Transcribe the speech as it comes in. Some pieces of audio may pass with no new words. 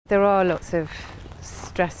there are lots of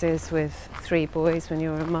stresses with 3 boys when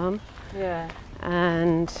you're a mum. Yeah.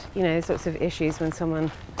 And, you know, there's lots of issues when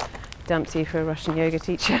someone dumps you for a Russian yoga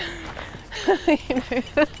teacher. You know.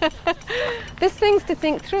 There's things to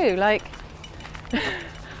think through, like,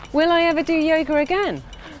 will I ever do yoga again?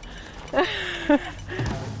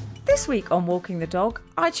 This week on Walking the Dog,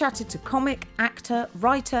 I chatted to comic, actor,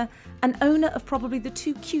 writer and owner of probably the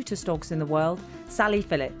 2 cutest dogs in the world, Sally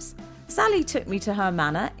Phillips. Sally took me to her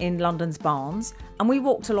manor in London's Barnes and we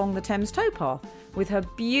walked along the Thames towpath with her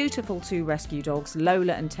beautiful 2 rescue dogs,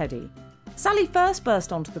 Lola and Teddy. Sally first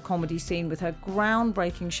burst onto the comedy scene with her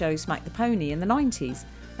groundbreaking show Smack the Pony in the 90s,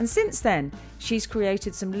 and since then she's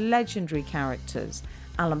created some legendary characters: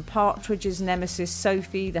 Alan Partridge's nemesis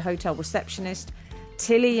Sophie, the hotel receptionist,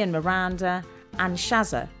 Tilly and Miranda, and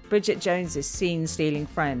Shazza, Bridget Jones's scene-stealing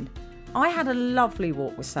friend. I had a lovely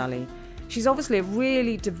walk with Sally. She's obviously a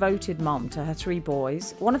really devoted mum to her 3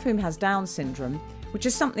 boys, one of whom has Down syndrome, which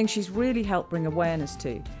is something she's really helped bring awareness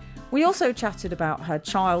to. We also chatted about her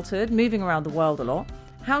childhood, moving around the world a lot,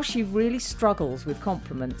 how she really struggles with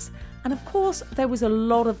compliments, and of course there was a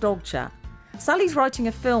lot of dog chat. Sally's writing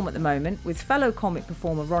a film at the moment with fellow comic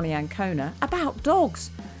performer Ronnie Ancona about dogs.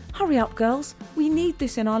 Hurry up, girls, we need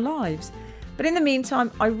this in our lives. But in the meantime,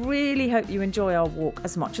 I really hope you enjoy our walk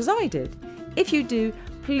as much as I did. If you do,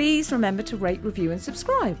 please remember to rate, review and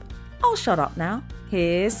subscribe. I'll shut up now.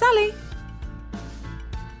 Here's Sally.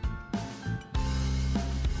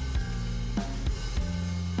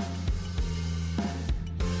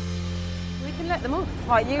 Let them off.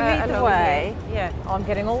 Right, you lead the way. Yeah. I'm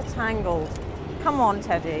getting all tangled. Come on,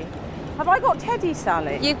 Teddy. Have I got Teddy,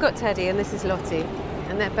 Sally? You've got Teddy and this is Lottie.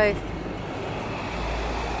 And they're both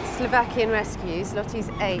Slovakian rescues. Lottie's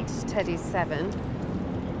 8, Teddy's 7.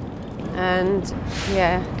 And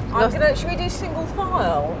yeah. Should we do single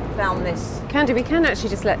file down this? Can do. We can actually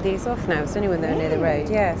just let these off now. It's only when they're near the road.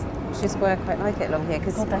 Yes. Which is why I quite like it along here.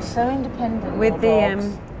 Because they're so independent. With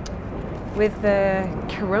the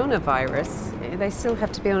coronavirus, they still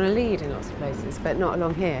have to be on a lead in lots of places, but not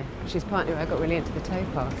along here, which is partly why I got really into the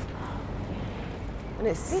towpath. And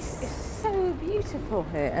this is so beautiful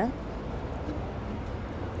here.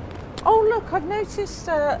 Oh look, I've noticed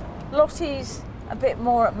Lottie's a bit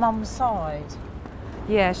more at Mum's side.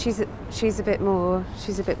 Yeah, she's a bit more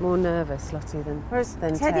nervous, Lottie, than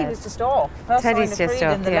Teddy Ted. was just off. First Teddy's sign of just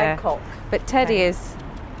freedom, off, the yeah. leg cock. But Teddy is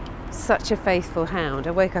such a faithful hound.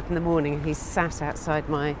 I woke up in the morning and he's sat outside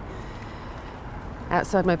my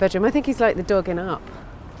bedroom. I think he's like the dog in Up.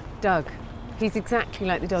 Doug. He's exactly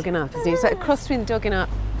like the dog in Up, isn't he? He's like a cross between the dog in Up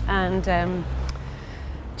and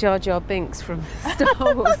Jar Jar Binks from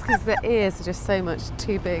Star Wars, because their ears are just so much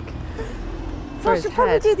too big for his head.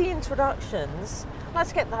 Probably do the introductions.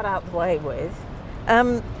 Let's get that out of the way with.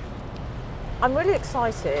 I'm really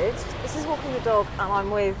excited. This is Walking the Dog and I'm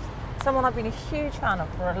with someone I've been a huge fan of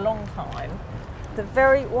for a long time, the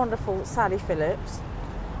very wonderful Sally Phillips.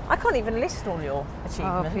 I can't even list all your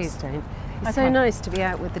achievements. Oh, please don't. It's so nice to be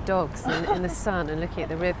out with the dogs in the sun and looking at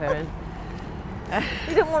the river. And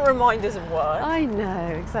you don't want reminders of work. I know,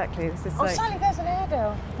 exactly. This is like... Sally, there's an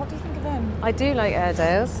Airedale. What do you think of them? I do like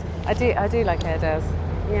Airedales. I do like Airedales.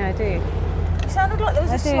 Yeah, I do. It sounded like there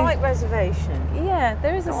was a slight reservation. Yeah,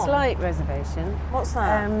 there is a slight reservation. What's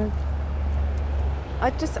that?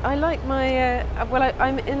 I like my,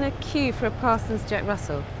 I'm in a queue for a Parsons Jack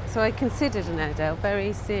Russell, so I considered an Airedale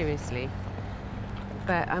very seriously.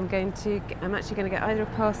 But I'm actually going to get either a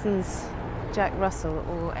Parsons Jack Russell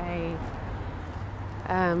or a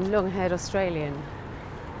long-haired Australian.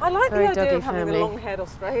 I like very the idea of having family. a long-haired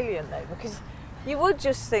Australian though, because you would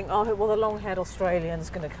just think, oh, well, the long-haired Australian's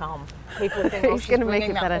going to come. People would think, oh, she's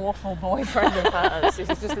bringing that awful boyfriend of hers. This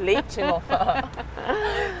is just leeching off her.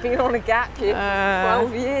 Been on a gap year for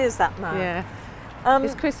 12 years, that man. Yeah.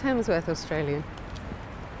 Is Chris Hemsworth Australian?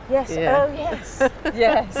 Yes. Yeah. Oh, yes.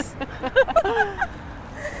 Yes.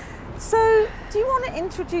 So, do you want to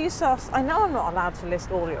introduce us? I know I'm not allowed to list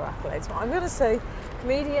all your accolades, but I'm going to say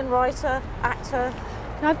comedian, writer, actor.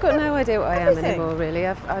 I've got no idea what I am Everything. anymore, really.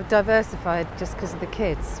 I've diversified just because of the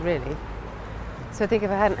kids, really. So I think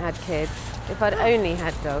if I hadn't had kids, if I'd only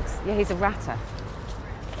had dogs, yeah, he's a ratter.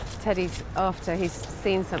 Teddy's after he's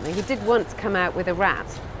seen something. He did once come out with a rat,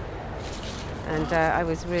 and I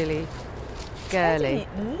was really girly.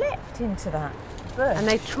 Teddy leapt into that bush. And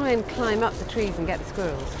they try and climb up the trees and get the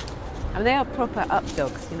squirrels. I mean, they are proper up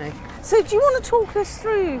dogs, you know. So do you want to talk us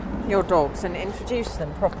through your dogs and introduce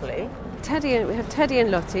them properly? We have Teddy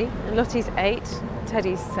and Lottie, and Lottie's 8,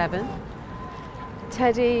 Teddy's 7.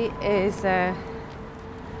 Teddy is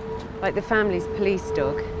like the family's police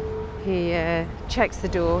dog. He checks the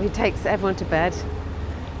door, he takes everyone to bed,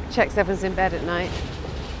 checks everyone's in bed at night.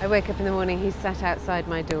 I wake up in the morning, he's sat outside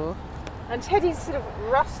my door. And Teddy's sort of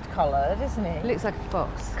rust-coloured, isn't he? He looks like a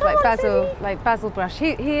fox, Come like on, Basil, Teddy. like Basil Brush.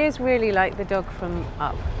 He is really like the dog from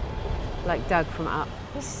Up, like Doug from Up.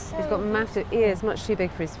 He's He's got massive ears, much too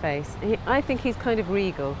big for his face. I think he's kind of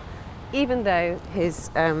regal, even though his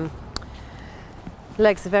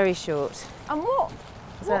legs are very short. And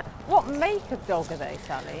what make of dog are they,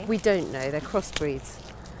 Sally? We don't know, they're crossbreeds.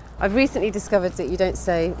 I've recently discovered that you don't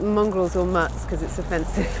say mongrels or mutts because it's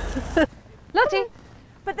offensive. Lottie!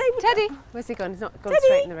 But they would... Teddy! Where's he gone? He's not gone Teddy!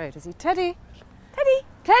 straight in the road, has he? Teddy! Teddy!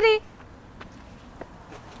 Teddy!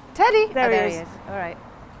 Teddy! There he he is. is. All right.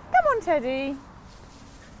 Come on, Teddy.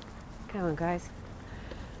 Come on, guys.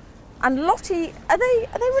 And Lottie, are they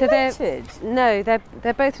So related? No,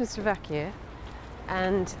 they're both from Slovakia,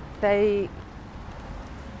 and they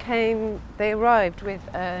arrived with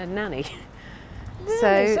a nanny.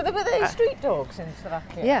 Really? So were they street dogs in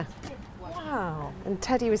Slovakia? Yeah. Wow. And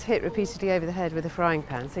Teddy was hit repeatedly over the head with a frying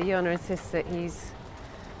pan. So Yana insists that he's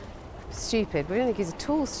stupid. We don't think he's at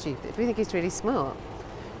all stupid. We think he's really smart.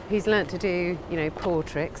 He's learnt to do, paw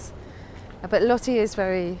tricks. But Lottie is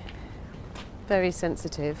very, very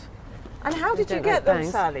sensitive. And how did you don't get like them,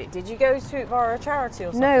 bangs. Sally? Did you go to it via a charity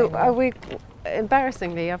or something? No,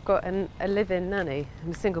 embarrassingly, I've got a live-in nanny.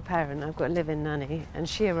 I'm a single parent. I've got a live-in nanny, and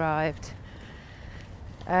she arrived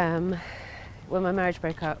when my marriage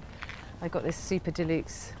broke up. I got this super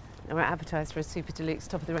deluxe. I advertised for a super deluxe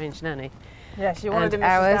top of the range nanny. Yes, you wanted And a Mrs.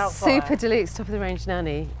 our Doubtfire. super deluxe top of the range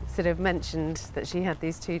nanny sort of mentioned that she had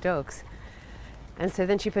these two dogs. And so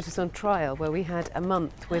then she put us on trial where we had a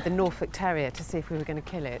month with a Norfolk Terrier to see if we were going to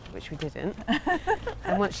kill it, which we didn't.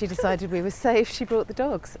 And once she decided we were safe, she brought the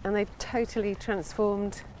dogs, and they've totally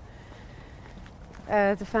transformed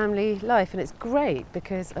the family life. And it's great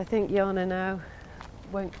because I think Yana now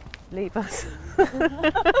won't leave us.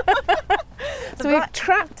 So we've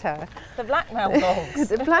trapped her. The blackmail dogs.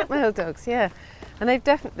 The blackmail dogs, yeah. And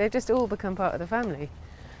they've just all become part of the family.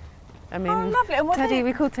 I mean, Oh, lovely. And were Teddy, they-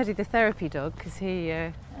 we call Teddy the therapy dog because he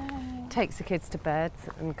takes the kids to bed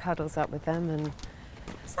and cuddles up with them. And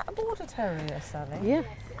Is that a border terrier, Sally? yeah,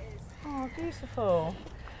 Oh, beautiful.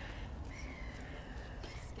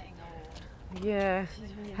 yeah.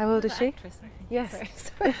 How old is she? Yes.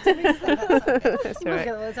 That's all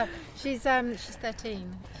right. She's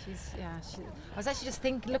 13. I was actually just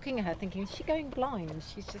looking at her thinking, is she going blind?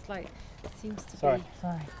 She's just like, seems to be, Sorry.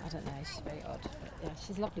 I don't know, she's very odd. But yeah,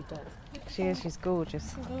 she's a lovely dog. She is. She's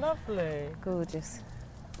gorgeous. Lovely. Gorgeous.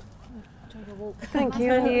 Enjoy your walk. Thank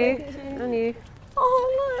you, and you, and you.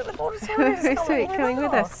 Oh, look, the border terrier's Very sweet, coming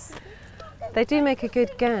with us. They do make a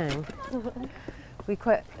good gang.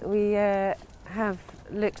 We have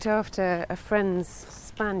looked after a friend's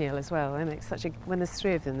spaniel as well. They make when there's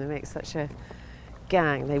three of them, they make such a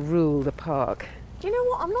gang. They rule the park. Do you know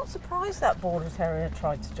what? I'm not surprised that border terrier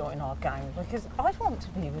tried to join our gang because I'd want to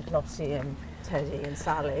be with Lottie and Teddy and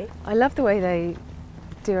Sally. I love the way they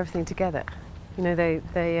do everything together. And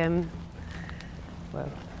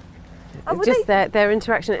were just their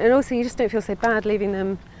interaction, and also you just don't feel so bad leaving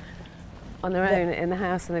them on their own in the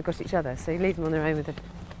house, and they've got each other. So you leave them on their own with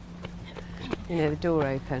the door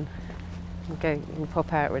open, and you can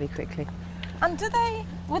pop out really quickly. And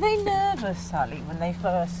were they nervous, Sally, when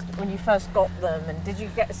you first got them? And did you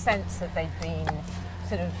get a sense that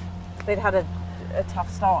they'd had a tough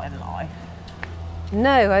start in life?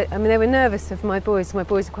 No, I mean they were nervous of my boys. My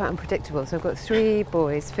boys are quite unpredictable. So I've got three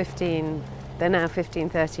boys, 15. They're now 15,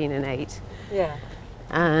 13, and 8. Yeah.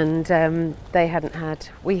 And they hadn't had.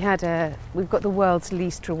 We've got the world's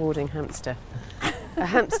least rewarding hamster. A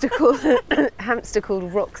hamster called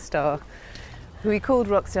Rockstar, who we called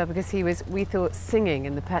Rockstar because we thought, singing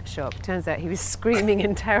in the pet shop. Turns out he was screaming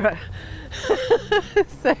in terror.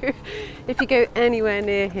 So if you go anywhere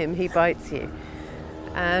near him, he bites you.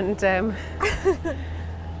 And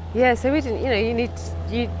yeah, so we didn't.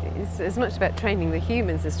 It's as much about training the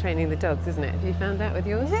humans as training the dogs, isn't it? Have you found that with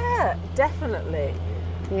yours? Yeah, definitely.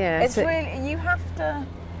 Yeah. It's really, you have to.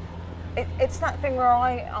 It's that thing where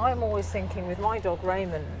I'm always thinking with my dog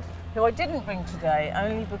Raymond, who I didn't bring today,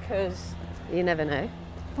 only because. You never know.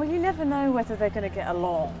 Well, you never know whether they're going to get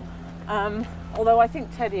along. Although I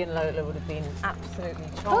think Teddy and Lola would have been absolutely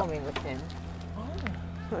charming with him.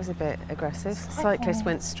 That was a bit aggressive. Cyclist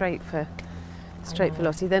went straight for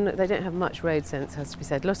Lottie. They don't have much road sense, has to be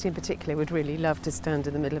said. Lottie in particular would really love to stand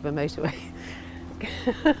in the middle of a motorway.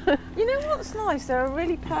 You know what's nice? They're a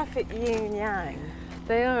really perfect yin and yang.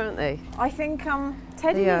 They are, aren't they? I think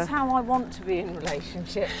Teddy is how I want to be in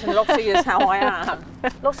relationships, and Lottie is how I am.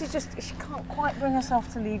 Lottie's she can't quite bring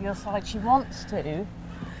herself to leave your side. She wants to,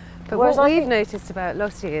 But Whereas what I we've think- noticed about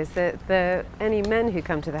Lottie is that any men who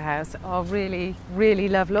come to the house are really, really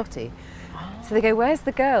love Lottie. So they go, "Where's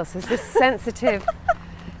the girl?" So there's this sensitive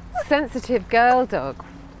girl dog,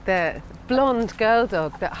 the blonde girl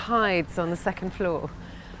dog that hides on the second floor,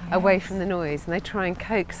 away from the noise, and they try and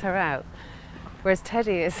coax her out. Whereas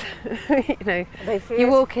Teddy is, you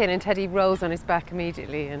walk in and Teddy rolls on his back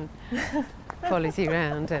immediately and follows you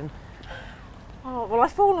around. And Oh, well,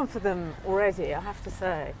 I've fallen for them already, I have to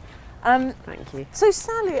say. thank you. So,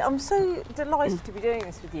 Sally, I'm so delighted to be doing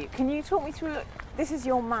this with you. Can you talk me through, this is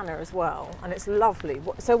your manor as well, and it's lovely.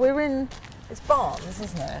 So we're in, it's Barnes,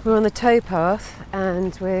 isn't it? We're on the towpath,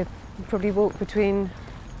 and we'll probably walk between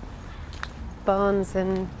Barnes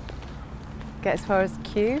and get as far as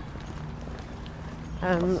Kew,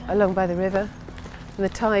 along by the river. And the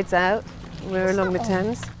tide's out. We're along the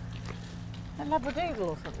Thames. A Labradoodle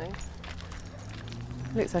or something?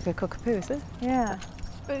 Looks like a cockapoo, is it? Yeah.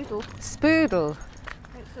 Spoodle. Spoodle.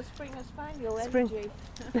 It's the Springer Spaniel Spring- energy.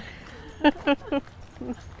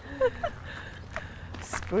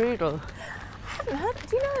 Sprudel.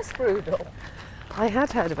 Do you know a Sprudel? I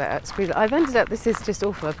had heard about Sprudel. I've ended up, this is just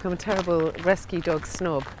awful, I've become a terrible rescue dog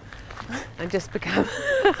snob. And just become...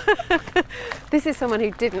 This is someone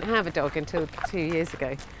who didn't have a dog until 2 years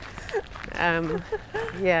ago.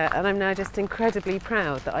 Yeah, and I'm now just incredibly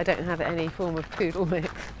proud that I don't have any form of poodle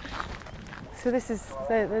mix. So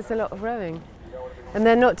there's a lot of rowing. And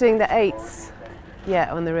they're not doing the 8s yet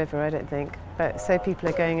on the river, I don't think. But so people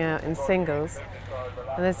are going out in singles.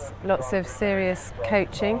 And there's lots of serious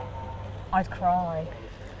coaching. I'd cry.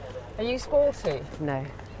 Are you sporty? No.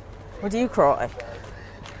 Would you cry?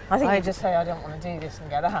 I think I'd- you'd just say, I don't want to do this and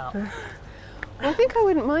get out. I think I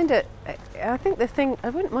wouldn't mind it. I think I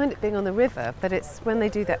wouldn't mind it being on the river, but it's when they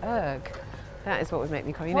do the erg. That is what would make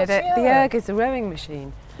me cry. You know, What's the the erg is a rowing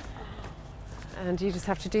machine. And you just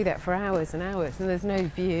have to do that for hours and hours, and there's no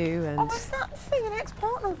view. And Oh, is that thing? An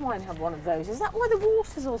ex-partner of mine had one of those. Is that why the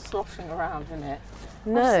water's all sloshing around in it?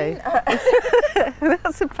 no,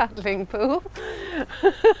 that's a paddling pool.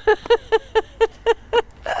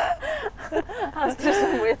 That's just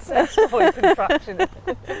a weird sex toy contraption.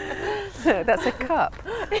 That's a cup.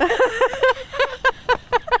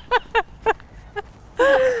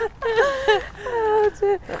 Oh,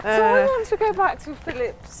 dear. So I want to go back to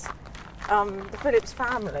Phillips, the Phillips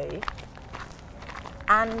family,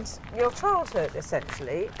 and your childhood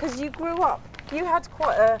essentially, because you grew up. You had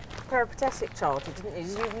quite a peripatetic childhood, didn't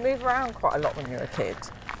you? Did you move around quite a lot when you were a kid?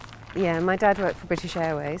 Yeah, my dad worked for British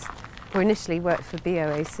Airways, or initially worked for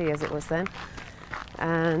BOAC as it was then.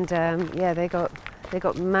 And yeah, they got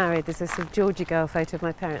married. There's a sort of Georgie girl photo of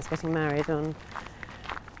my parents getting married on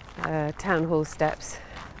town hall steps.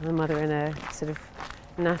 My mother in a sort of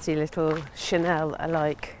natty little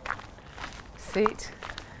Chanel-alike suit,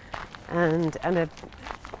 and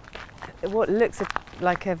what looks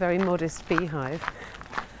like a very modest beehive.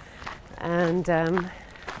 And then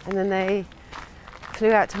they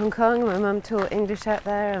flew out to Hong Kong. My mum taught English out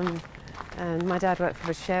there, and my dad worked for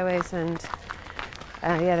British Airways, and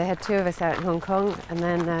yeah, they had 2 of us out in Hong Kong, and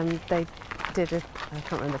then they did, I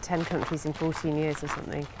can't remember, 10 countries in 14 years or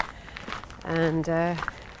something. And yeah,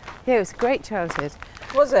 it was a great childhood.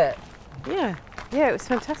 Was it? Yeah, it was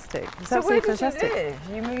fantastic. It was So where absolutely did fantastic.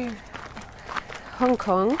 you live? You moved. Hong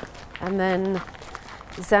Kong, and then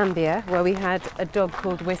Zambia, where we had a dog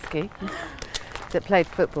called Whiskey that played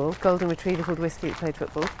football, golden retriever called Whiskey that played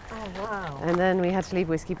football. Oh wow. And then we had to leave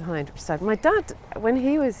Whiskey behind, which is sad. My dad, when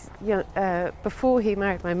he was young, before he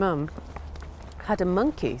married my mum, had a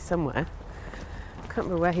monkey somewhere. I can't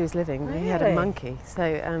remember where he was living, but he had a Really? monkey.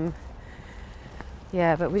 So,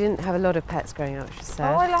 yeah, but we didn't have a lot of pets growing up, which is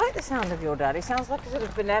sad. Oh, I like the sound of your dad. He sounds like a sort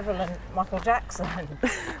of benevolent Michael Jackson.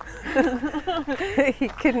 He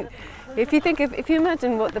couldn't. If you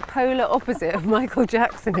imagine what the polar opposite of Michael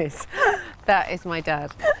Jackson is, that is my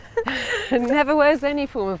dad. Never wears any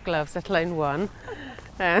form of gloves, let alone one.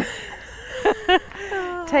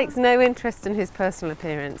 Takes no interest in his personal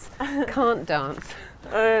appearance. Can't dance.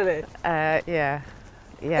 Really? Yeah.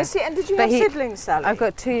 And did you But have siblings, Sally? I've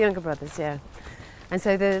got 2 younger brothers, yeah. And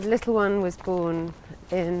so the little one was born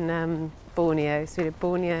in Borneo, so we did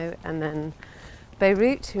Borneo, and then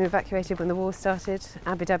Beirut, who evacuated when the war started,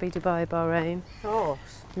 Abu Dhabi, Dubai, Bahrain, Gosh.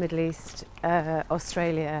 Middle East,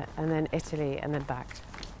 Australia, and then Italy, and then back.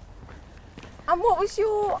 And what was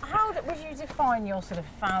how would you define your sort of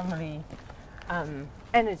family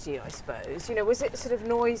energy, I suppose? You know, was it sort of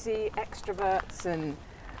noisy extroverts and...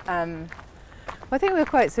 I think we're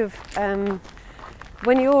quite sort of,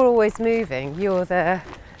 when you're always moving,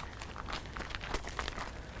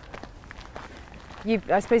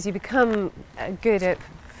 I suppose you become good at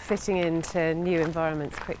fitting into new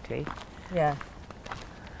environments quickly. Yeah.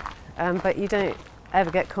 But you don't ever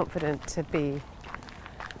get confident to be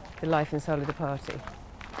the life and soul of the party.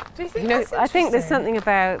 Do you think that's I think there's something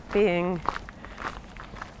about being,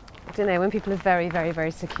 I don't know, when people are very, very,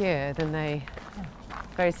 very secure, then they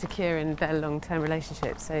very secure in their long-term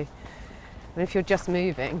relationships. So if you're just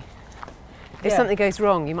moving, if something goes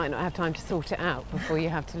wrong, you might not have time to sort it out before you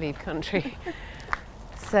have to leave country.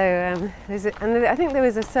 So I think there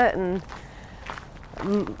was a certain,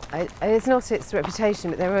 it's not its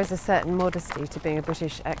reputation, but there was a certain modesty to being a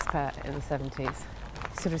British expat in the 70s.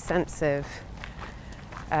 Sort of sense of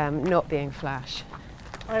not being flash.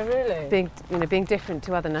 Oh, really? Being different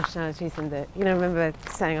to other nationalities, and that, I remember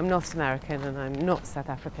saying I'm not American and I'm not South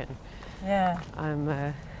African. Yeah.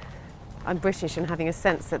 I'm British, and having a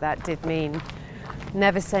sense that did mean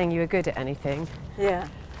never saying you were good at anything. Yeah.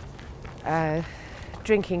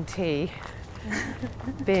 Drinking tea,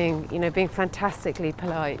 being fantastically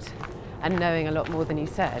polite, and knowing a lot more than you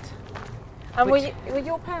said. And were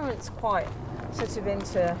your parents quite sort of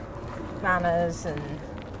into manners and?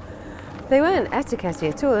 They weren't etiquette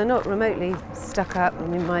at all. They're not remotely stuck up. I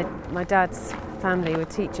mean, my dad's family were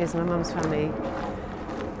teachers, my mum's family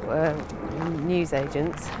were news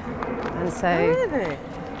agents, and so. Oh, really?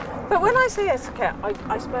 But when I say etiquette,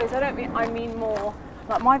 I suppose I mean more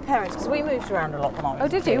like my parents, because we moved around a lot when I was. Oh,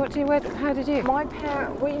 did you? How did you?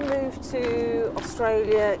 We moved to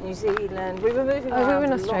Australia, New Zealand. We were moving around. Oh, we were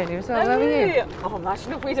in Australia as well. Oh, Where were you? Oh,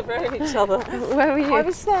 imagine if we'd have known each other. Where were you? I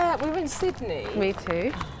was there. We were in Sydney. Me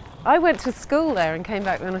too. I went to school there and came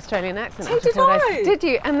back with an Australian accent. So after did 4 I. days. Did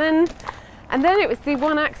you? And then it was the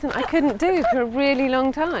one accent I couldn't do for a really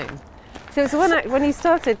long time. So it was when you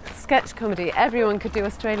started sketch comedy, everyone could do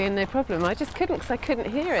Australian no problem. I just couldn't, because I couldn't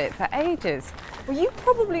hear it for ages. Well,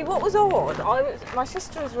 what was odd, my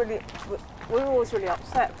sister was really, we were always really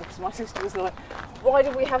upset because my sister was like, why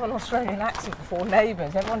did we have an Australian accent before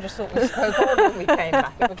neighbours? Everyone just thought we spoke odd when we came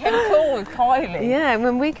back. It became cool with Kylie. Yeah, and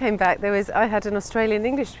when we came back, I had an Australian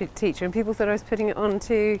English teacher, and people thought I was putting it on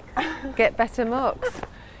to get better marks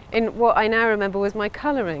in what I now remember was my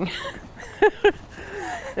colouring.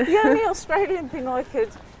 The only Australian thing I could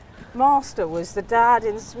master was the dad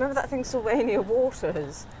in, remember that thing Sylvania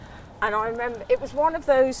Waters? And I remember it was one of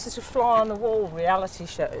those sort of fly on the wall reality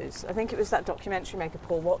shows. I think it was that documentary maker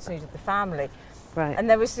Paul Watson who did The Family. Right. And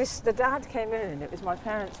there was the dad came in, and it was my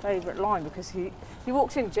parents' favourite line, because he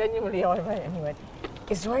walked in genuinely irate and he went,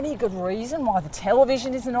 "Is there any good reason why the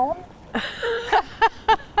television isn't on?"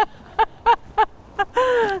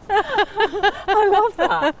 I love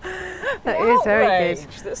that. That is very good.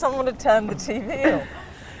 That someone had turned the TV on.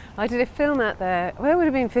 I did a film out there, well, it would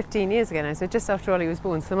have been 15 years ago now, so just after Ollie was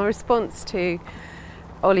born. So my response to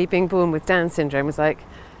Ollie being born with Down syndrome was a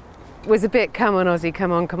bit, come on Ozzy,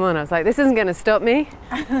 come on. I was like, this isn't going to stop me.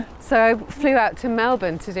 So I flew out to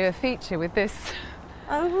Melbourne to do a feature with this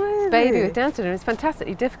baby with Down syndrome. It's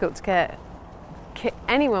fantastically difficult to get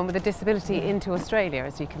anyone with a disability into Australia,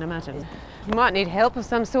 as you can imagine. You might need help of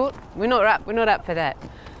some sort. We're not up for that.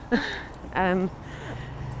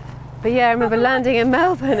 But yeah, I remember landing in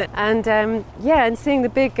Melbourne and seeing the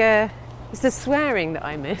big, it's the swearing that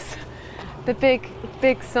I miss. The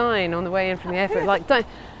big sign on the way in from the airport, like,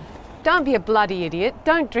 don't be a bloody idiot,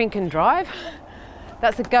 don't drink and drive.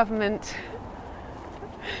 That's a government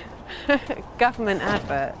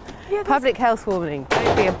advert. Yeah, Public health warning,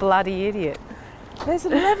 don't be a bloody idiot. There's a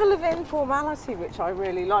level of informality which I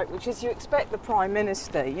really like, which is you expect the Prime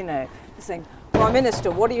Minister, saying, Prime Minister,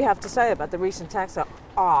 what do you have to say about the recent tax?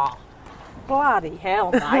 Bloody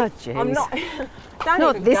hell, mate. Oh, jeez. I'm not...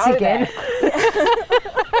 Not even this go again.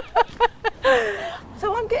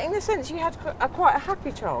 So I'm getting the sense you had quite a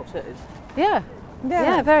happy childhood. Yeah,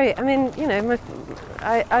 very. I mean,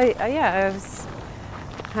 I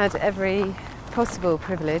had every possible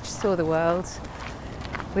privilege, saw the world.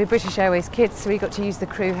 We were British Airways kids, so we got to use the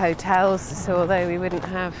crew hotels. So although we wouldn't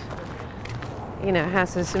have, a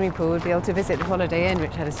house with a swimming pool, we'd be able to visit the Holiday Inn,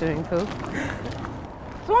 which had a swimming pool.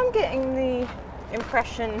 So I'm getting the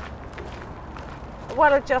impression,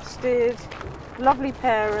 well-adjusted, lovely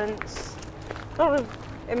parents, a lot of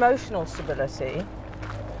emotional stability.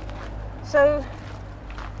 So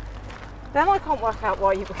then I can't work out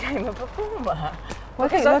why you became a performer. Well, I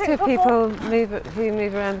think lots of people who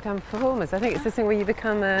move around become performers. I think it's this thing where you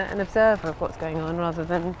become an observer of what's going on rather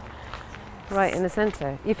than right in the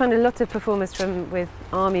centre. You find a lot of performers with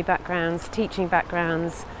army backgrounds, teaching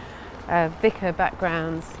backgrounds, vicar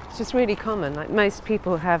backgrounds. It's just really common. Like most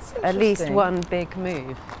people have at least one big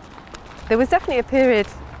move. There was definitely a period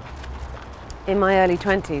in my early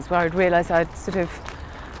 20s where I'd realised I'd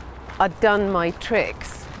done my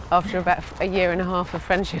tricks after about a year and a half of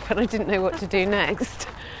friendship, and I didn't know what to do next.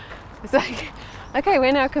 It's like, okay,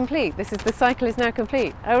 we're now complete. The cycle is now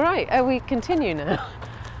complete. Oh, right. Oh, we continue now.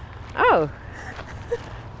 Oh,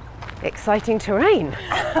 exciting terrain.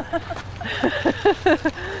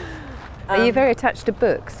 Are you very attached to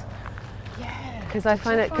books? Yeah. Because I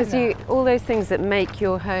find that all those things that make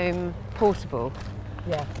your home portable,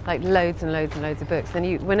 Yeah. like loads and loads and loads of books,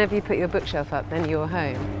 then whenever you put your bookshelf up, then you're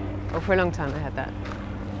home. Or for a long time I had that.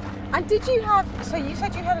 And did you have, so you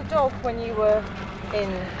said you had a dog when you were in...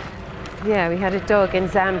 Yeah, we had a dog in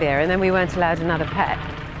Zambia, and then we weren't allowed another pet.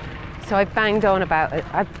 So I banged on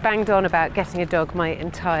about getting a dog my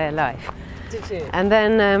entire life. Did you? And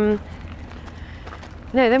then,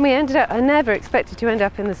 then we ended up, I never expected to end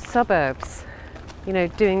up in the suburbs,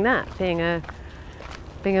 doing that, being a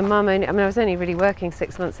mum. I was only really working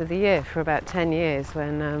 6 months of the year for about 10 years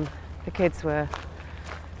when the kids were,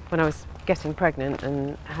 when I was getting pregnant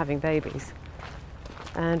and having babies.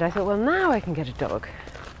 And I thought, well, now I can get a dog.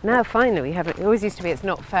 Now finally we have it. It always used to be it's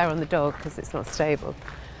not fair on the dog because it's not stable.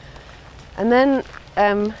 And then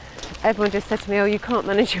everyone just said to me, oh, you can't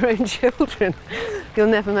manage your own children. You'll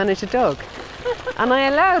never manage a dog. And I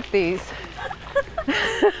allowed these,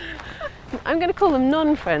 I'm going to call them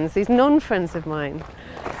non-friends, these non-friends of mine.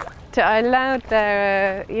 I allowed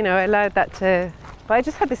that to, but I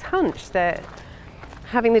just had this hunch that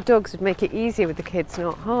having the dogs would make it easier with the kids,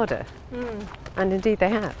 not harder. Mm. And indeed they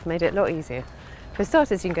have, made it a lot easier. For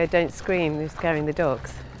starters, you can go, don't scream, you're scaring the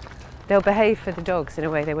dogs. They'll behave for the dogs in a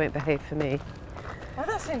way they won't behave for me. Oh,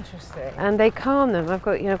 that's interesting. And they calm them. I've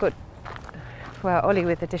got Ollie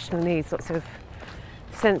with additional needs, lots of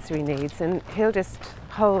sensory needs, and he'll just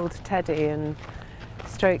hold Teddy and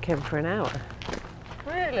stroke him for an hour.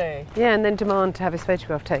 Really? Yeah, and then demand to have his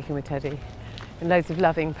photograph taken with Teddy in loads of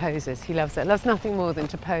loving poses. He loves it. Loves nothing more than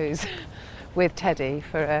to pose with Teddy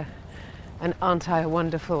for and aren't I a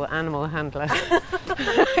wonderful animal handler?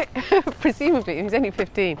 Presumably, he's only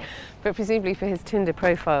 15, but presumably for his Tinder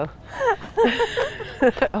profile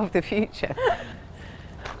of the future.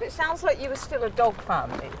 It sounds like you were still a dog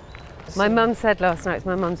family. My mum said last night, it's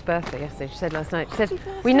my mum's birthday yesterday, she said last night, she said,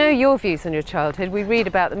 we know your views on your childhood, we read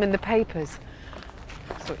about them in the papers.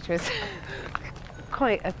 Which was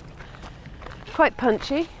quite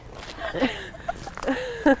punchy.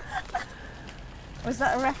 Was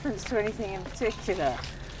that a reference to anything in particular?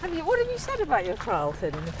 What have you said about your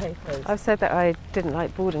childhood in the papers? I've said that I didn't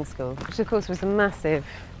like boarding school, which of course was a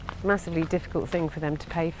massively difficult thing for them to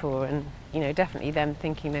pay for, and definitely them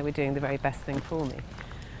thinking they were doing the very best thing for me.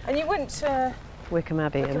 And you went to Wickham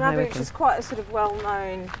Abbey, which is quite a sort of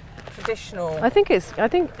well-known traditional. I think it's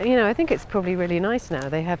probably really nice now.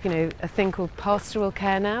 They have a thing called pastoral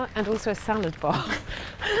care now, and also a salad bar.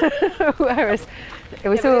 Whereas it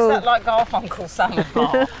was all. Is that like Garfunkel's salad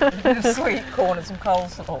bar? A bit of sweet corn and some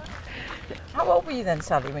coleslaw. How old were you then,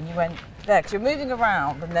 Sally, when you went there? Because you're moving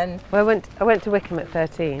around, and then. Well, I went to Wickham at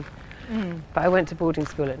 13, but I went to boarding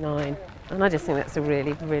school at 9, and I just think that's a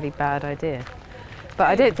really, really bad idea. But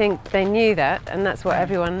I don't think they knew that, and that's what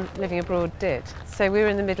everyone living abroad did. So we were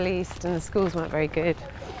in the Middle East and the schools weren't very good.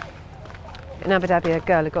 In Abu Dhabi, a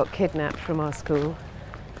girl had got kidnapped from our school,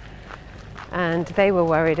 and they were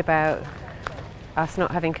worried about us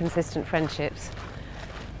not having consistent friendships.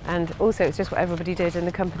 And also it's just what everybody did, and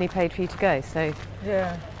the company paid for you to go, so...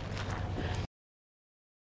 Yeah.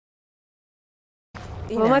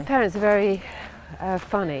 Well, my parents are very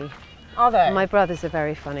funny. Are they? My brothers are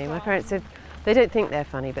very funny. My parents are... They don't think they're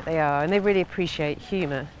funny, but they are, and they really appreciate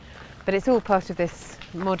humour. But it's all part of this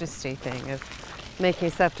modesty thing of making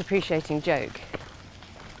a self-depreciating joke.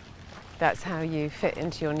 That's how you fit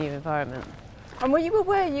into your new environment. And were you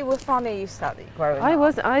aware you were funny, Sally, growing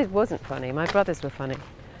up? I wasn't funny. My brothers were funny.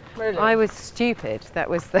 Really? I was stupid.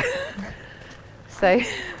 That was the... So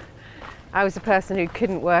I was a person who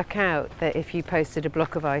couldn't work out that if you posted a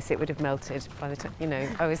block of ice, it would have melted by the time,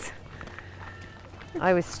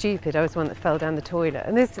 I was stupid. I was one that fell down the toilet.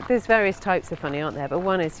 And there's various types of funny, aren't there? But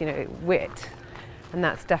one is, wit. And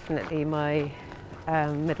that's definitely my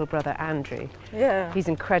middle brother, Andrew. Yeah. He's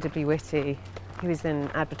incredibly witty. He was in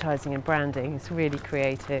advertising and branding. He's really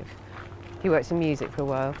creative. He worked in music for a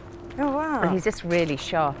while. Oh, wow. And he's just really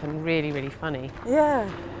sharp and really, really funny. Yeah.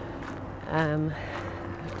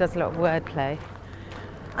 Does a lot of wordplay.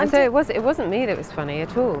 And so it wasn't me that was funny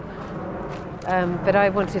at all. But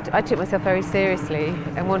I took myself very seriously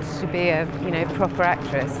and wanted to be a proper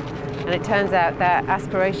actress, and it turns out that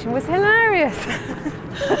aspiration was hilarious.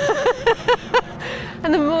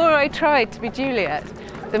 And the more I tried to be Juliet,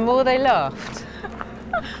 the more they laughed.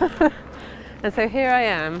 And so here I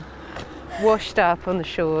am, washed up on the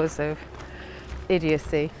shores of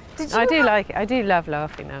idiocy. I do like it. I do love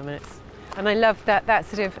laughing now, and I love that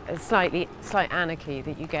sort of slight anarchy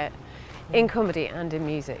that you get in comedy and in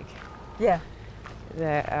music. Yeah.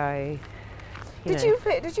 Did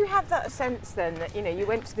you have that sense then that you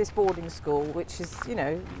went to this boarding school, which is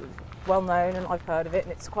well known, and I've heard of it,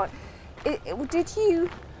 and it's quite. Did you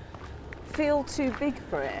feel too big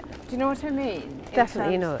for it? Do you know what I mean?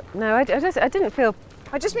 Definitely not. No, I didn't feel.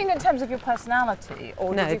 I just mean in terms of your personality,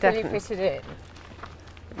 or No, did you definitely. really fit it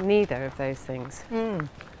in? Neither of those things.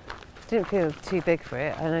 Didn't feel too big for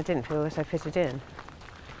it, and I didn't feel that I fitted in.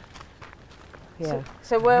 Yeah.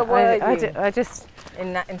 So where were you? I just.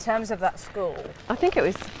 In terms of that school? I think it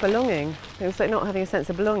was belonging. It was like not having a sense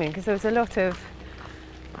of belonging, because there was a lot of,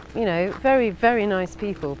 very, very nice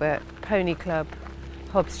people, but pony club,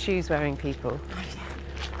 Hobbs shoes wearing people. Oh,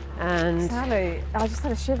 yeah. And Sally, I just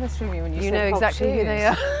had a shiver through me when you said know Hobbs exactly who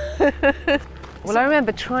they shoes. are. Well, I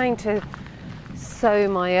remember trying to sew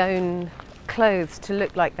my own clothes to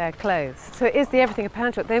look like their clothes. So it is the everything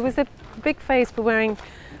apparel. There was a big phase for wearing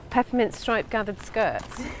peppermint stripe gathered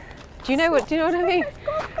skirts. Do you know what I mean?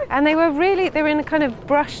 And they were in a kind of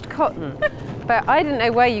brushed cotton, but I didn't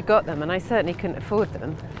know where you got them, and I certainly couldn't afford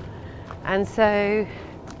them. And so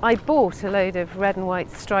I bought a load of red and white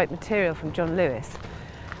striped material from John Lewis,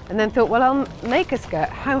 and then thought, well, I'll make a skirt.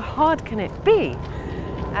 How hard can it be?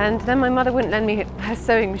 And then my mother wouldn't lend me her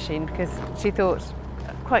sewing machine because she thought,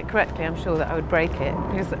 quite correctly, I'm sure, that I would break it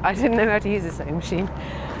because I didn't know how to use a sewing machine.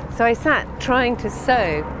 So I sat trying to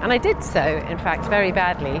sew, and I did sew, in fact, very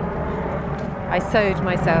badly. I sewed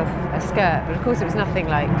myself a skirt, but of course it was nothing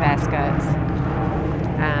like their skirts.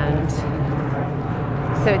 And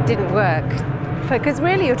so it didn't work. Because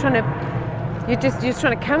really you're just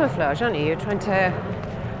trying to camouflage, aren't you? You're trying to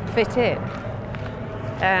fit in.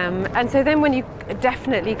 And so then when you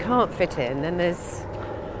definitely can't fit in, then there's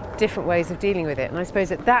different ways of dealing with it. And I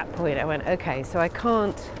suppose at that point I went, okay, so I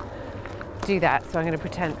can't do that, so I'm going to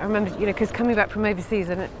pretend. I remember, because coming back from overseas,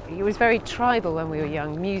 and it was very tribal when we were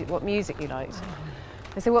young, what music you liked.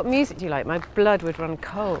 I said, what music do you like? My blood would run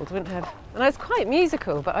cold, wouldn't have. And I was quite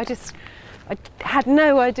musical, but I had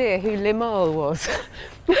no idea who Limahl was.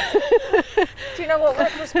 Do you know what,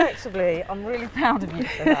 retrospectively, I'm really proud of you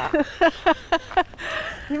for that.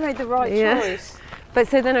 You made the right choice. But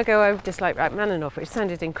so then I go over just like Rachmaninoff, which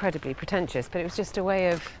sounded incredibly pretentious, but it was just a way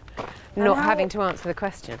of not having to answer the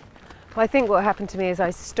question. Well, I think what happened to me is I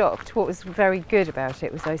stopped. What was very good about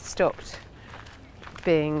it was I stopped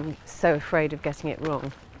being so afraid of getting it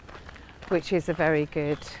wrong, which is a very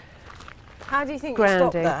good How do you think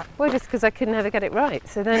grounding. you stopped that? Well, just because I could never get it right.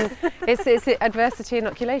 So then it's adversity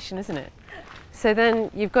inoculation, isn't it? So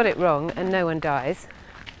then you've got it wrong and no one dies.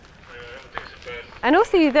 And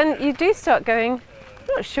also you do start going, I'm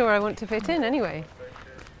not sure I want to fit in anyway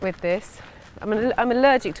with this. I'm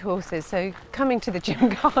allergic to horses, so coming to the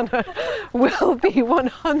Gymkhana will be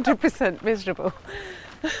 100% miserable.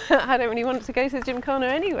 I don't really want to go to the Gymkhana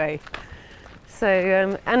anyway.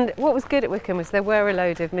 So, and what was good at Wickham was there were a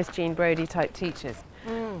load of Miss Jean Brodie type teachers.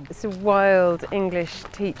 It's a wild English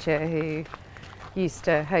teacher who used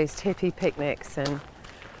to host hippie picnics and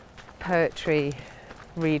poetry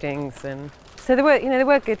readings, and so there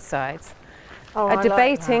were good sides. A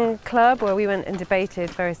debating club where we went and debated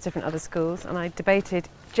various different other schools, and I debated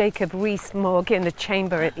Jacob Rees-Mogg in the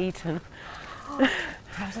chamber at Eton.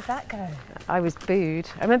 How did that go? I was booed.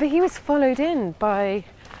 I remember he was followed in by,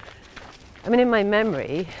 in my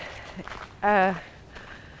memory, it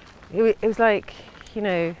was like,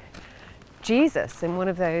 Jesus in one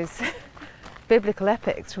of those biblical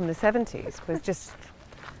epics from the 70s, with just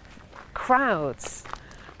crowds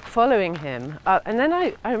following him. And then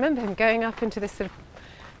I remember him going up into this sort of,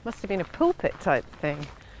 must have been a pulpit type thing,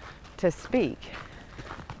 to speak.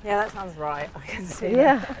 Yeah, that sounds right. I can see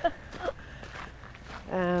that.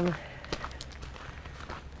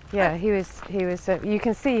 Yeah, he was. You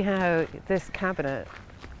can see how this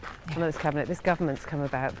government's come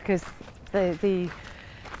about, because the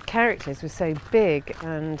characters were so big,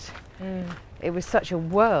 and it was such a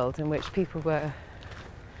world in which people were,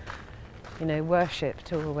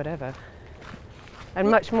 worshipped or whatever, and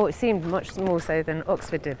much more. It seemed much more so than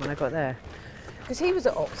Oxford did when I got there. Because he was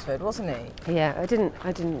at Oxford, wasn't he? Yeah, I didn't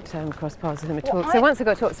cross paths with him at all. So once I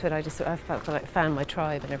got to Oxford, I felt like I found my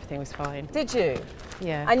tribe and everything was fine. Did you?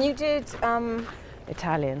 Yeah. And you did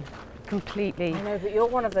Italian, completely. I know, but you're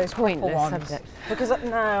one of those pointless ones. subjects. Because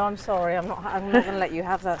no, I'm sorry, I'm not going to let you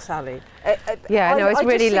have that, Sally. Yeah, I was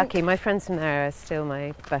really lucky. My friends from there are still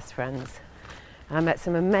my best friends. I met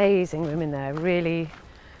some amazing women there, really,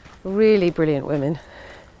 really brilliant women.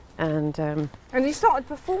 And you started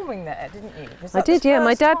performing there, didn't you? I did, yeah.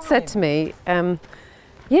 My dad said to me,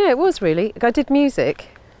 Yeah, it was really. I did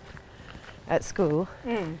music at school.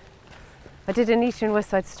 I did Anita and West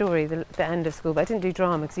Side Story the end of school, but I didn't do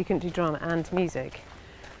drama because you couldn't do drama and music.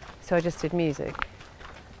 So I just did music.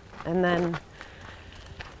 And then,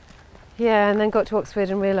 got to Oxford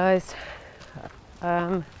and realised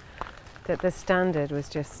that the standard was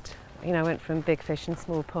just, I went from big fish in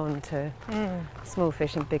small pond to small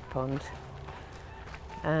fish in big pond.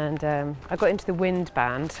 And I got into the wind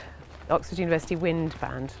band, Oxford University wind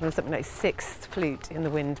band, and I was something like 6th flute in the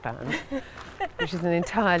wind band, which is an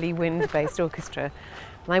entirely wind-based orchestra.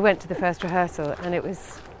 And I went to the first rehearsal, and it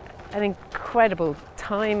was an incredible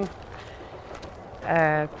time,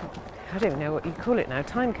 I don't even know what you call it now,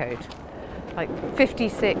 time code, like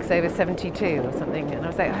 56 over 72 or something. And I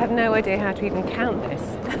was like, I have no idea how to even count this.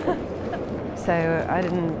 So I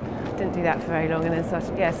didn't do that for very long, and then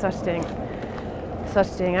started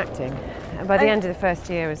doing acting. And by the end of the first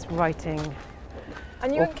year, I was writing.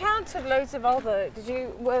 And you encountered loads of other.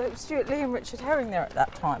 Were Stuart Lee and Richard Herring there at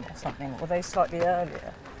that time or something? Or were they slightly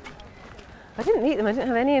earlier? I didn't meet them. I didn't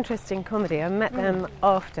have any interest in comedy. I met them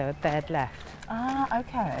after they'd left. Ah,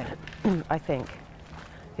 okay. I think.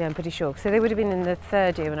 Yeah, I'm pretty sure. So they would have been in the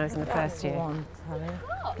 3rd year when I was in the 1st year.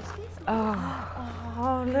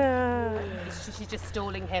 Oh no! She's just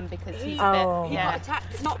stalling him because he's He got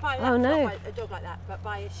attacked, not by no. not by a dog like that, but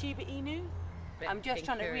by a Shiba Inu. I'm just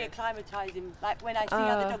trying to reacclimatise him. Like when I see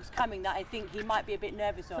other dogs coming that I think he might be a bit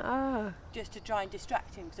nervous of, just to try and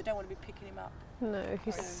distract him because I don't want to be picking him up. No,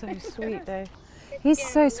 he's so sweet though. He's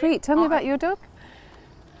so sweet. Tell me about your dog.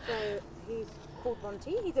 So he's called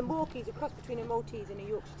Monty. He's a Morkie. He's a cross between a Maltese and a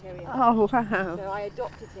Yorkshire Terrier. Oh wow. So I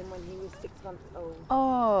adopted him when he was 6 months old.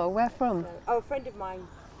 Oh, where from? So, a friend of mine.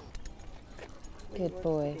 Good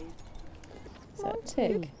boy. Is that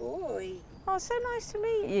Tick? Good boy. Oh, so nice to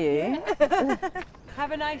meet you.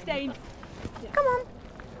 Have a nice day. Come on.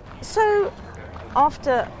 So,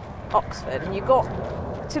 after Oxford, and you got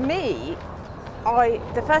to me.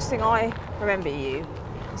 The first thing I remember you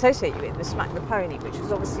associate you with was Smack the Pony, which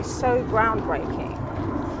was obviously so groundbreaking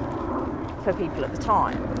for people at the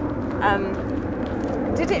time.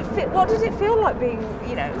 What did it feel like being,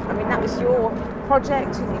 that was your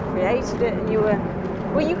project and you created it, and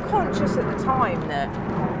were you conscious at the time that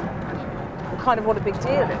kind of what a big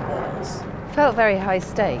deal it was? Felt very high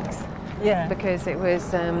stakes. Yeah. Because it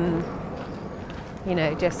was,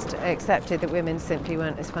 just accepted that women simply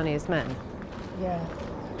weren't as funny as men. Yeah.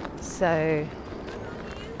 So I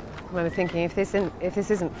remember thinking, if this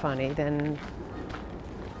isn't funny, then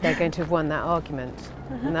they're going to have won that argument,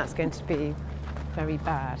 and that's going to be very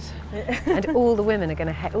bad. And all the women are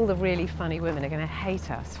going to all the really funny women are going to hate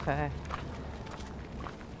us for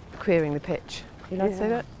queering the pitch. You don't say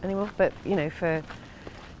that anymore, but for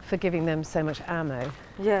giving them so much ammo.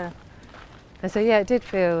 Yeah. And so it did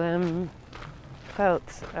feel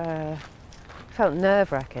felt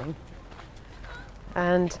nerve-wracking.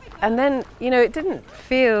 And then, it didn't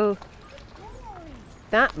feel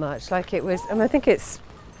that much like it was. I think it's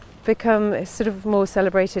become sort of more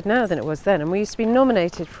celebrated now than it was then. And we used to be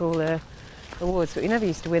nominated for all the awards, but we never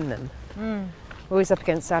used to win them. Always up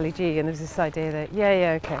against Sally G, and there was this idea that,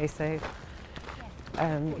 okay, so,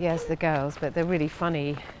 yes, the girls, but the really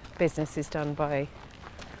funny business is done by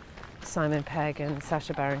Simon Pegg and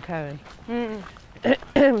Sacha Baron Cohen.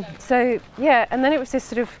 So, and then it was this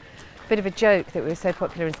sort of bit of a joke that we were so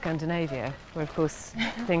popular in Scandinavia, where of course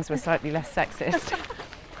things were slightly less sexist.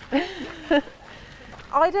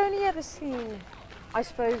 I'd only ever seen, I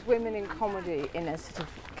suppose, women in comedy in a sort of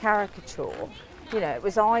caricature. It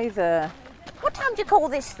was either, what time do you call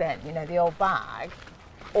this then? The old bag,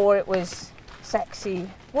 or it was sexy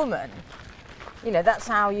woman. That's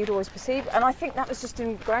how you'd always perceive it. And I think that was just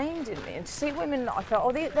ingrained in me. And to see women that I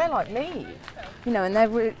felt, they're like me, and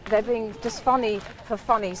they're being just funny for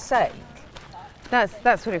funny's sake.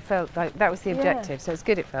 That's what it felt like. That was the objective. So it's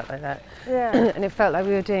good it felt like that. Yeah. And it felt like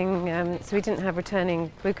we were doing. So we didn't have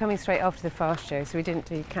returning. We were coming straight after the Fast Show, so we didn't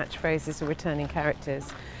do catchphrases or returning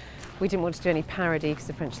characters. We didn't want to do any parody because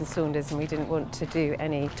of French and Saunders, and we didn't want to do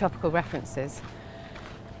any topical references.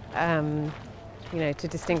 To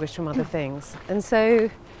distinguish from other things. And so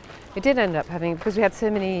it did end up having, because we had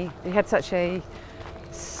such a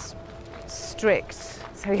strict,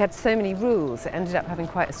 so we had so many rules, it ended up having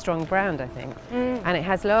quite a strong brand, I think. And it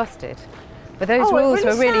has lasted. But those rules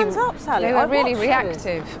were really, they were really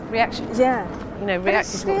reaction. Yeah.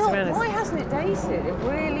 Reactive to what's around us. Why hasn't it dated? It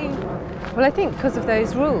really. Well, I think because of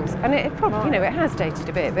those rules, and it probably, it has dated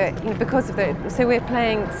a bit, but because of so we're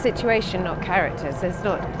playing situation, not characters. There's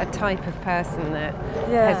not a type of person that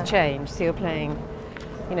has changed. So you're playing,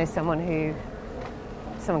 someone who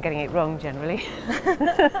someone getting it wrong generally.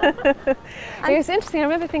 It was interesting. I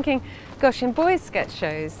remember thinking, gosh, in boys' sketch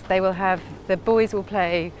shows, the boys will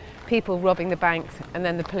play people robbing the banks and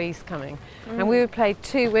then the police coming. And we would play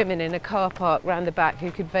two women in a car park round the back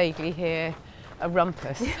who could vaguely hear a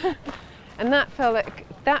rumpus. And that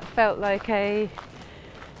felt like a,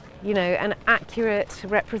 you know, an accurate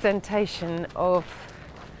representation of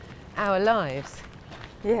our lives.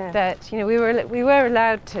 Yeah. That, you know, we were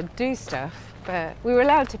allowed to do stuff, but we were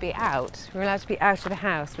allowed to be out. We were allowed to be out of the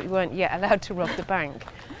house, but we weren't yet allowed to rob the bank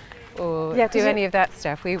or do any of that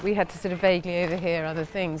stuff. We had to sort of vaguely overhear other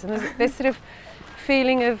things. And there's this sort of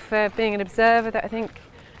feeling of being an observer that I think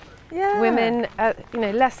women, you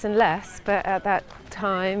know, less and less, but at that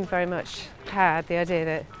time very much had the idea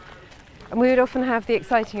that, and we would often have the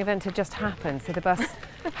exciting event had just happened, so the bus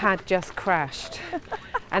had just crashed.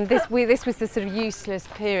 And this was the sort of useless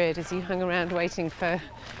period as you hung around waiting for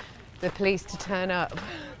the police to turn up.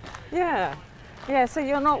 Yeah. Yeah, so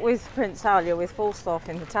you're not with Prince Al, you're with Falstaff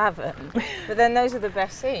in the tavern. But then those are the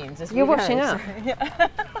best scenes, as You're we know, washing up. So, yeah.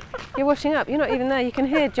 You're washing up. You're not even there. You can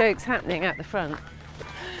hear jokes happening at the front.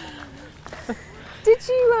 Did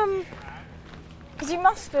you, because you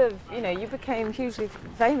must have, you know, you became hugely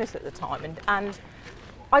famous at the time, and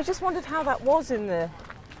I just wondered how that was in the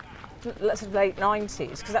late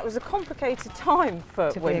 90s, because that was a complicated time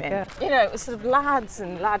for women. You know, it was sort of lads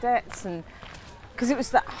and ladettes, and because it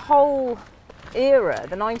was that whole era,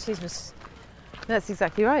 the 90s was... That's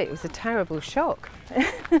exactly right. It was a terrible shock. I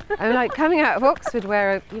mean, like coming out of Oxford,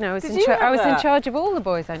 where you know I was in charge of all the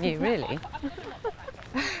boys I knew, really,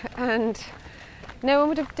 and no one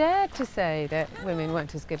would have dared to say that women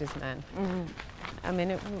weren't as good as men. I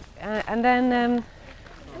mean, and then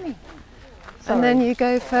you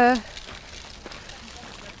go for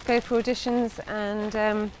auditions,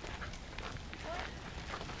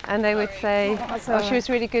 and they would say, "Oh, she was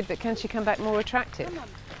really good, but can she come back more attractive?"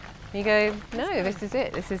 You go, no, this is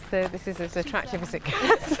it. This is as attractive as it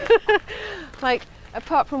gets. Like,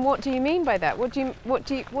 apart from what do you mean by that? What do you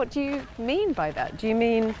mean by that? Do you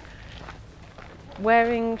mean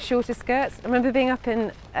wearing shorter skirts? I remember being up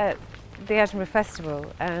at the Edinburgh Festival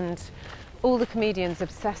and all the comedians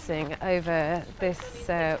obsessing over this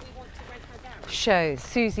show,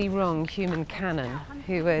 Susie Wrong, Human Cannon,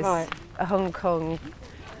 who was a Hong Kong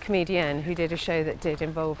comedian who did a show that did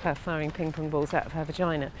involve her firing ping pong balls out of her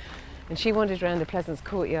vagina, and she wandered around the Pleasance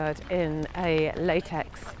Courtyard in a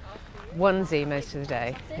latex onesie most of the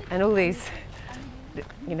day, and all these,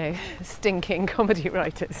 you know, stinking comedy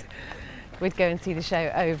writers would go and see the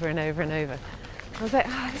show over and over and over. I was like,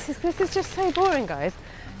 this is just so boring, guys.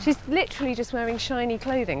 She's literally just wearing shiny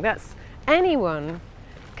clothing. Anyone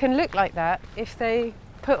can look like that if they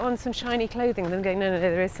put on some shiny clothing and then go, no,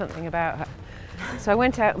 there is something about her. So I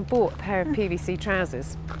went out and bought a pair of PVC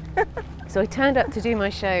trousers. So I turned up to do my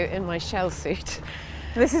show in my shell suit.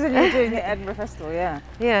 This is when you were doing the Edinburgh Festival, yeah?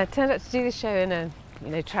 Yeah, turned up to do the show in a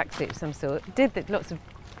tracksuit of some sort. Did lots of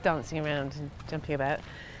dancing around and jumping about.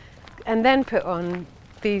 And then put on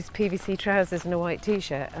these PVC trousers and a white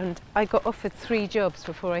t-shirt. And I got offered 3 jobs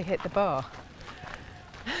before I hit the bar.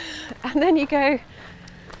 And then you go,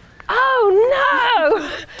 oh no!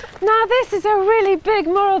 Now this is a really big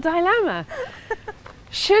moral dilemma.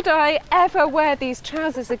 Should I ever wear these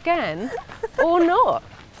trousers again or not?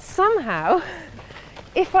 Somehow,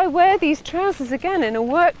 if I wear these trousers again in a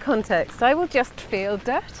work context, I will just feel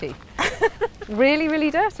dirty. Really,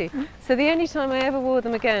 really dirty. So the only time I ever wore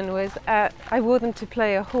them again was I wore them to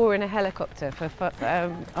play a whore in a helicopter for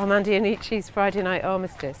Armando Iannucci's Friday Night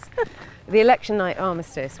Armistice. The election night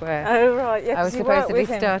armistice, where I was supposed to be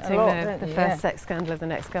starting the first sex scandal of the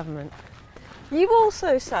next government. You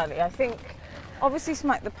also, Sally, I think, obviously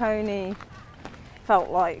Smack the Pony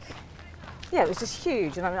felt like, it was just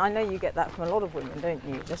huge. And I mean, I know you get that from a lot of women, don't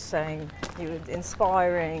you? Just saying you were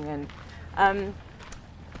inspiring. And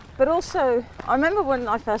but also, I remember when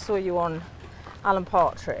I first saw you on Alan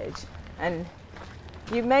Partridge, and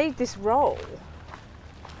you made this role.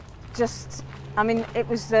 I mean, it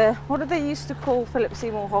was what did they used to call Philip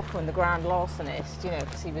Seymour Hoffman, the grand larcenist,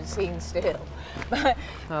 because he was seen still. But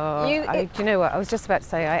do you know what? I was just about to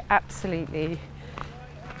say, I absolutely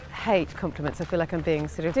hate compliments. I feel like I'm being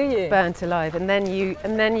sort of burnt alive. And then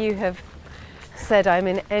you have said I'm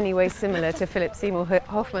in any way similar to Philip Seymour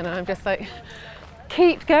Hoffman, and I'm just like,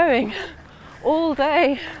 keep going, all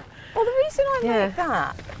day. Well, the reason I make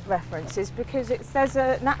that reference is because there's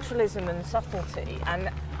a naturalism and subtlety, and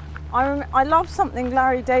I love something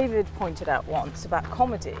Larry David pointed out once about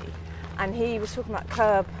comedy, and he was talking about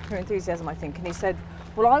Curb Your Enthusiasm, I think, and he said,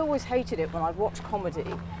 well, I always hated it when I'd watch comedy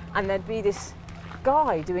and there'd be this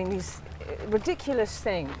guy doing these ridiculous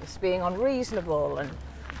things being unreasonable and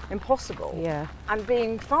impossible, Yeah. and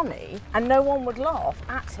being funny, and no one would laugh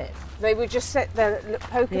at him. They would just sit there, look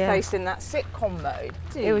poker-faced in that sitcom mode.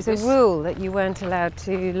 It was a rule that you weren't allowed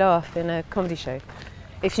to laugh in a comedy show.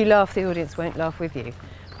 If you laugh, the audience won't laugh with you,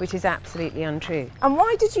 which is absolutely untrue. And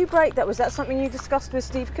why did you break that? Was that something you discussed with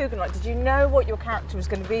Steve Coogan? Like, did you know what your character was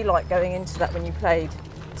going to be like going into that when you played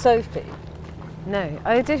Sophie? No,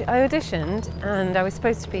 I auditioned and I was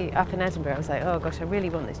supposed to be up in Edinburgh. I was like, oh gosh, I really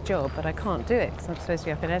want this job, but I can't do it because I'm supposed to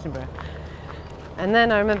be up in Edinburgh. And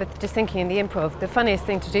then I remember just thinking in the improv, the funniest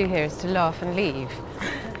thing to do here is to laugh and leave.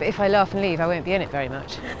 But if I laugh and leave, I won't be in it very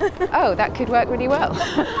much. Oh, that could work really well.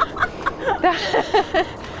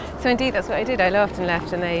 So indeed, that's what I did. I laughed and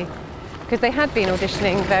left, and because they had been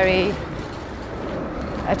auditioning very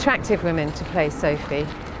attractive women to play Sophie,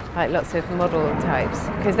 like lots of model types,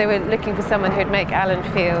 because they were looking for someone who'd make Alan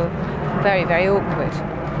feel very, very awkward.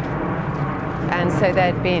 And so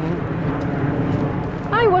there'd been,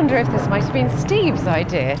 I wonder if this might have been Steve's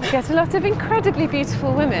idea, to get a lot of incredibly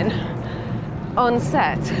beautiful women on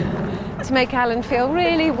set to make Alan feel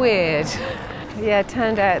really weird. Yeah, it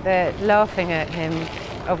turned out that laughing at him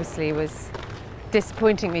obviously was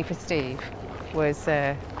disappointing me for Steve. Was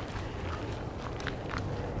that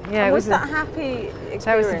a happy experience?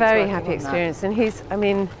 That was a very working happy on experience, and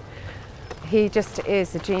he just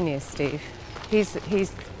is a genius, Steve.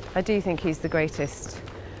 I do think he's the greatest.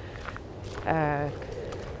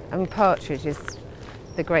 Partridge is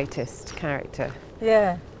the greatest character.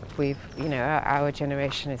 Yeah. Our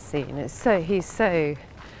generation has seen. He's so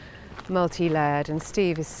multi-layered, and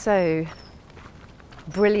Steve is so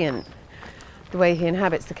brilliant the way he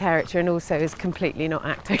inhabits the character, and also is completely not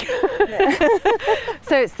acting.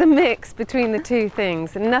 So it's the mix between the two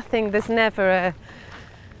things, and there's never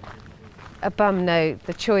a bum note.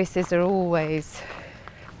 The choices are always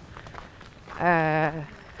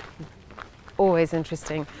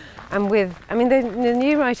interesting. And the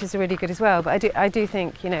new writers are really good as well, but I do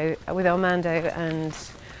think, with Armando and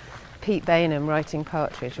Pete Bainham writing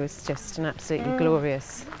Partridge was just an absolutely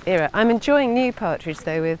glorious era. I'm enjoying new Partridge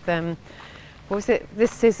though with, what was it,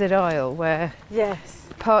 This Scissored Isle, where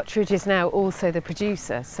Partridge is now also the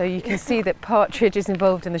producer, so you can see that Partridge is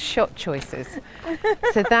involved in the shot choices.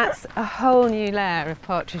 So that's a whole new layer of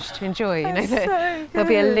Partridge to enjoy. There'll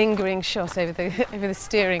be a lingering shot over the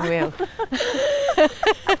steering wheel.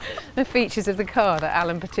 The features of the car that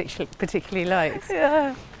Alan particularly likes.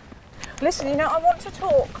 Yeah. Listen, I want to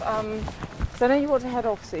talk, because I know you want to head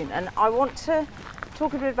off soon, and I want to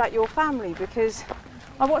talk a bit about your family, because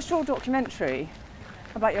I watched your documentary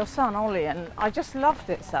about your son, Ollie, and I just loved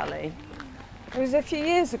it, Sally. It was a few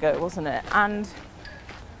years ago, wasn't it? And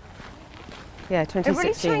yeah, 2016.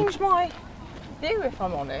 It really changed my view, if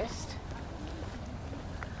I'm honest.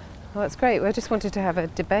 Well, that's great. I just wanted to have a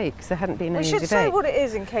debate because there hadn't been any debate. We should say what it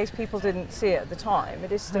is in case people didn't see it at the time.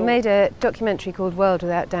 It is still... I made a documentary called World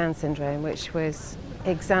Without Down Syndrome, which was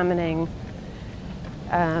examining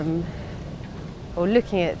or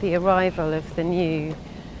looking at the arrival of the new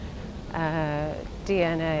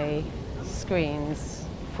DNA screens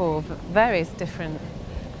for various different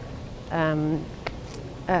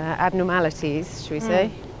abnormalities, should we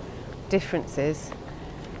say, differences.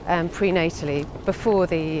 Prenatally, before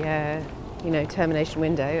the termination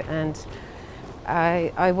window, and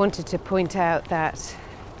I wanted to point out that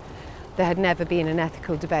there had never been an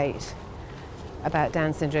ethical debate about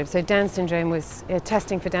Down syndrome. So Down syndrome was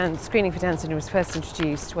screening for Down syndrome was first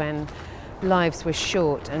introduced when lives were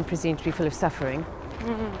short and presumed to be full of suffering,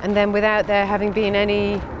 and then without there having been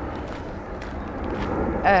any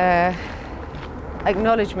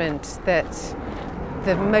acknowledgement that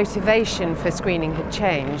the motivation for screening had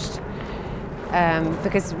changed,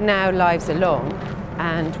 because now lives are long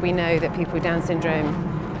and we know that people with Down syndrome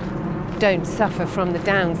don't suffer from the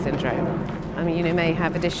Down syndrome. I mean, may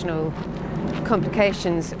have additional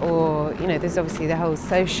complications, or there's obviously the whole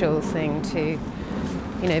social thing to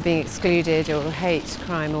being excluded or hate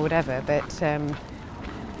crime or whatever, but and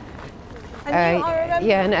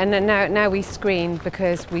now we screen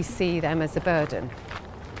because we see them as a burden.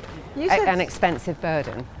 An expensive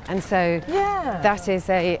burden, and so that is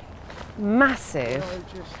a massive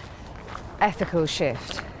ethical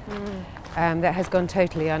shift that has gone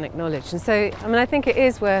totally unacknowledged. And so, I think it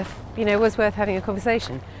is worth, was worth having a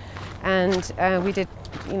conversation, and we did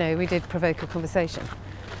provoke a conversation,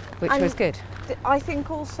 which was good. I think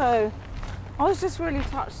also, I was just really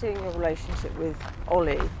touched seeing your relationship with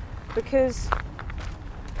Ollie, because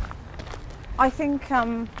I think.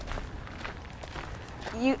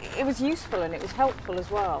 It was useful and it was helpful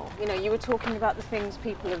as well. You were talking about the things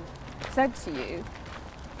people have said to you.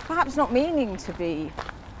 perhaps not meaning to be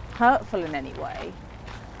hurtful in any way,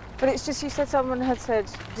 but it's just, you said someone had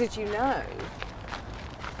said, did you know?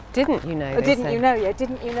 Didn't you know? Or didn't you know? Yeah,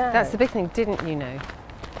 didn't you know? That's the big thing, didn't you know?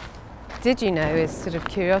 Did you know is sort of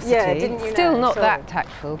curiosity. Yeah, didn't you know? Still not Sorry. that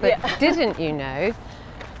tactful, but Yeah. didn't you know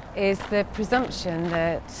is the presumption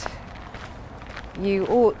that you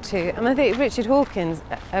ought to. And I think Richard Dawkins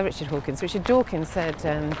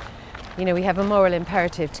said, you know, we have a moral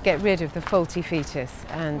imperative to get rid of the faulty fetus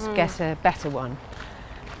and get a better one.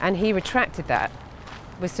 And he retracted that.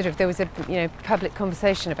 There was a public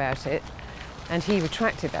conversation about it, and he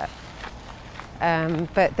retracted that.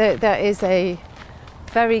 But there is a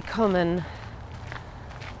very common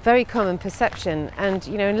perception, and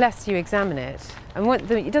unless you examine it, and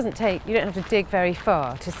you don't have to dig very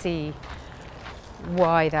far to see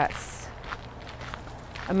why that's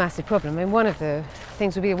a massive problem. I mean, one of the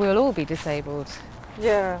things will be we'll all be disabled.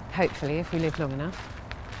 Yeah. Hopefully, if we live long enough.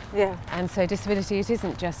 Yeah. And so disability, it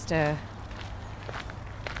isn't just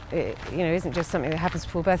isn't just something that happens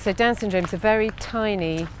before birth. So Down syndrome is a very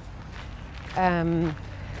tiny,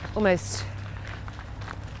 almost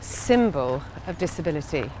symbol of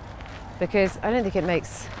disability, because I don't think it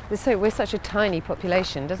makes. We're such a tiny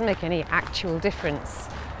population. It doesn't make any actual difference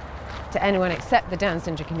to anyone except the Down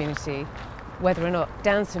syndrome community whether or not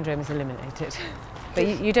Down syndrome is eliminated.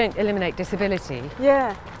 But you don't eliminate disability.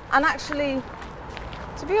 Yeah, and actually,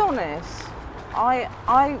 to be honest,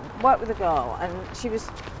 I worked with a girl, and she was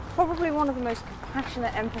probably one of the most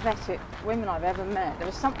compassionate, empathetic women I've ever met. There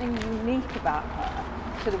was something unique about her,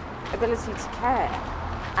 sort of ability to care.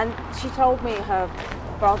 And she told me her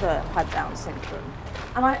brother had Down syndrome.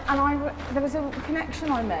 And there was a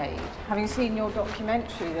connection I made, having seen your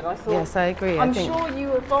documentary, that I thought, yes, I agree. I'm sure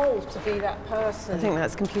you evolved to be that person. I think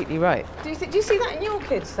that's completely right. Do you see that in your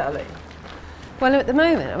kids, Sally? Well, at the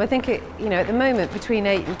moment, I think at the moment between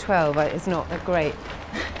 8 and 12 is not a great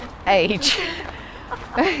age.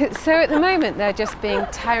 So at the moment they're just being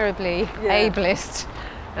terribly ableist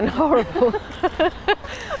and horrible.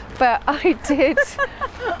 But I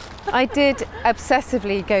did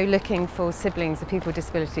obsessively go looking for siblings of people with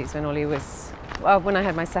disabilities when I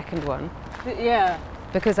had my second one. Yeah.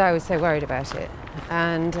 Because I was so worried about it.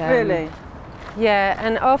 And really? Yeah,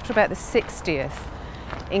 and after about the 60th,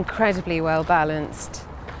 incredibly well balanced,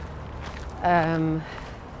 kind,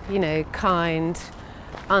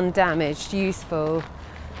 undamaged, useful,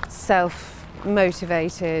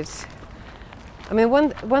 self-motivated. I mean,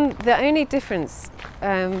 the only difference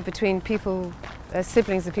between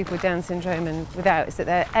siblings of people with Down syndrome and without is that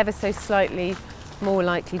they're ever so slightly more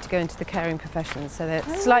likely to go into the caring professions. So they're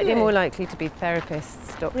slightly more likely to be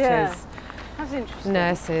therapists, doctors, That's interesting.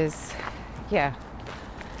 nurses. Yeah.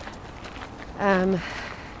 And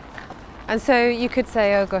so you could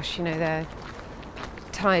say, oh gosh, they're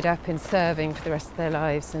tied up in serving for the rest of their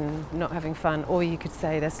lives and not having fun, or you could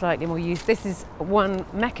say they're slightly more This is one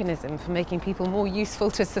mechanism for making people more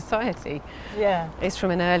useful to society. Yeah. Is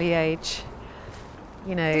from an early age,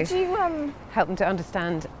 Did you help them to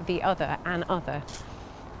understand the other and other.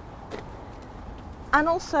 And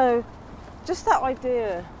also, just that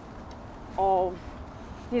idea of,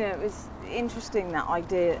 it was interesting, that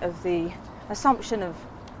idea of the assumption of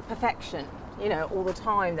perfection, all the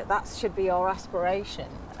time, that should be our aspiration.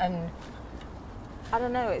 And I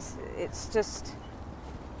don't know, it's just...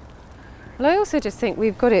 Well, I also just think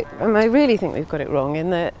we've got it, I really think we've got it wrong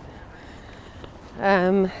in that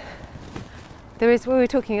we were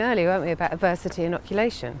talking earlier, weren't we, about adversity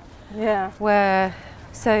inoculation. Yeah.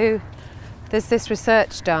 So there's this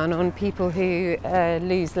research done on people who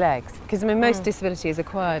lose legs, because most disability is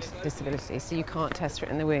acquired disability, so you can't test for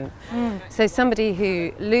it in the womb. So somebody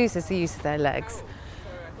who loses the use of their legs,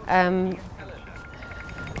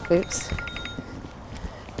 oops,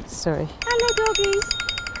 sorry. Hello, doggies.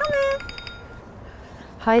 Come here.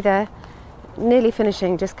 Hi there. Nearly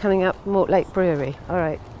finishing, just coming up Mortlake Brewery. All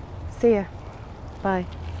right. See ya. Bye.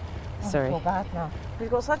 Sorry. I feel bad now.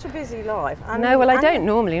 You've got such a busy life. And No, well, I don't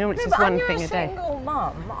normally. Normally it's just one you're thing a day. single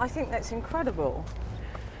mum. I think that's incredible.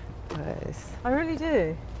 Yes. I really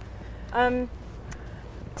do. I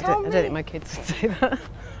don't think my kids would say that.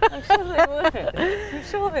 I'm sure they would. I'm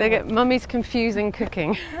sure They get mummy's confusing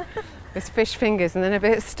cooking with fish fingers and then a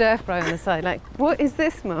bit of stir fry on the side. Like, what is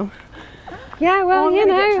this, Mum? Yeah, well, I'm gonna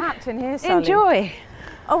get trapped in here, Sally. enjoy.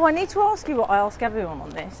 Oh, I need to ask you what I ask everyone on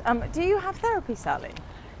this. Do you have therapy, Sally?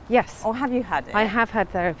 Yes. Or have you had it? I have had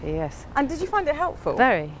therapy, yes. And did you find it helpful?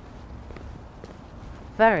 Very.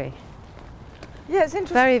 Very. Yeah, it's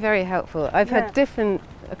interesting. Very, very helpful. I've had a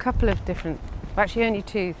couple of different, actually only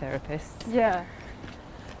 2 therapists. Yeah.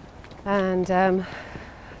 And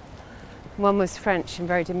One was French and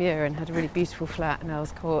very demure and had a really beautiful flat, and I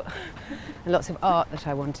was caught, and lots of art that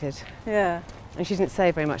I wanted. Yeah. And she didn't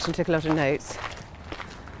say very much and took a lot of notes.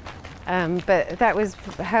 But that was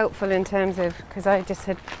helpful in terms of, because I just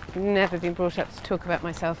had never been brought up to talk about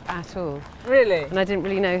myself at all. Really? And I didn't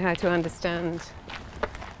really know how to understand.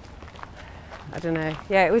 I don't know.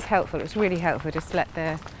 Yeah, it was helpful. It was really helpful just to let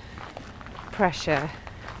the pressure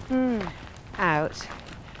out.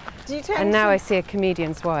 Do you tend And now to... I see a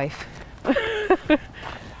comedian's wife.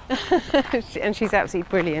 And she's absolutely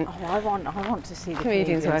brilliant. Oh, I want to see the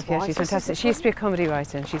Comedian's wife, yeah, she's What's fantastic. She used to be a comedy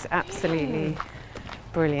writer and she's absolutely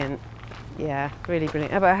brilliant. Yeah, really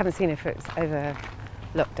brilliant. But I haven't seen her for over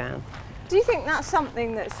lockdown. Do you think that's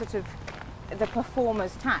something that's sort of the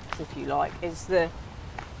performer's tax, if you like, is the...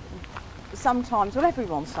 Sometimes, well,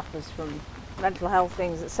 everyone suffers from mental health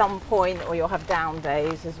things at some point, or you'll have down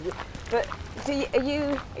days. But are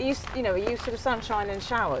you sort of sunshine and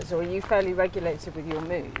showers, or are you fairly regulated with your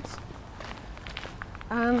moods?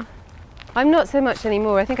 I'm not so much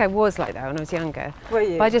anymore. I think I was like that when I was younger. Were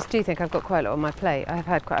you? But I just do think I've got quite a lot on my plate. I've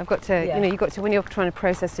got to, Yeah. you've got to, when you're trying to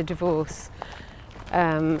process a divorce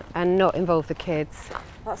and not involve the kids.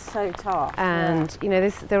 That's so tough. And,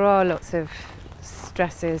 there are lots of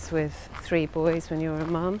stresses with 3 boys when you're a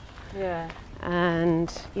mum. Yeah. And,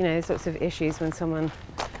 there's lots of issues when someone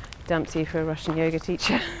dumps you for a Russian yoga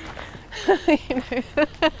teacher.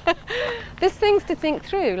 There's things to think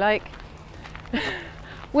through, like,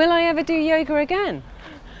 will I ever do yoga again?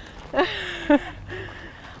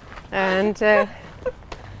 And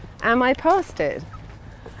am I past it?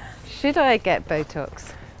 Should I get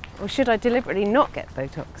Botox? Or should I deliberately not get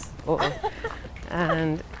Botox?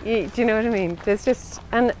 And do you know what I mean? There's just,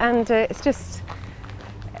 and it's just,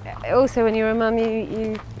 also when you're a mum,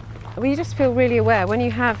 you just feel really aware. When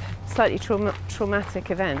you have slightly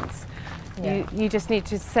traumatic events, you just need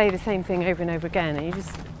to say the same thing over and over again, and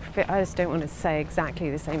I just don't want to say exactly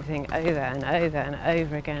the same thing over and over and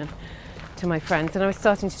over again to my friends. And I was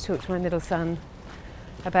starting to talk to my middle son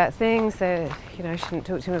about things that I shouldn't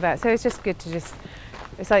talk to him about. So it's just good to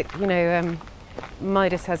it's like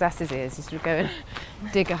Midas has ass's ears. You sort of go and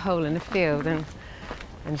dig a hole in a field and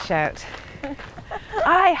shout,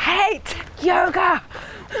 "I hate yoga!"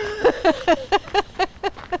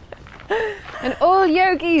 And all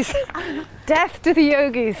yogis, death to the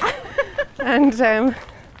yogis. And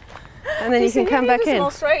then you can come back in. Some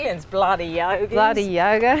Australians, bloody yogis. Bloody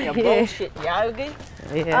yoga. You bullshit yogi.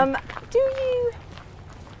 Yeah.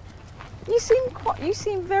 You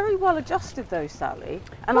seem very well adjusted though, Sally.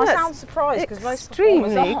 And Well, I that's sound surprised because most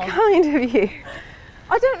performers extremely aren't. kind of you.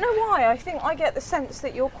 I don't know why. I think I get the sense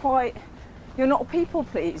that you're not a people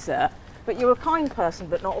pleaser, but you're a kind person,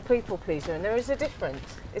 but not a people pleaser, and there is a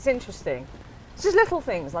difference. It's interesting. It's just little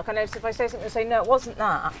things. Like I notice if I say something, I say no, it wasn't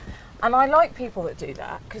that, and I like people that do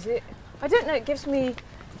that because I don't know, it gives me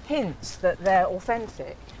hints that they're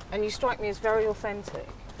authentic, and you strike me as very authentic.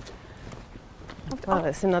 Well,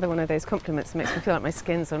 that's another one of those compliments that makes me feel like my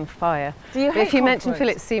skin's on fire. Do you But hate if you mention compliments?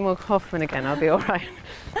 Phillips Seymour Hoffman again, I'll be all right.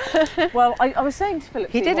 Well, I was saying to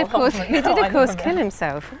Phillips, He did, of course, kill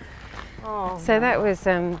himself. Oh, So that was.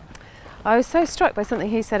 I was so struck by something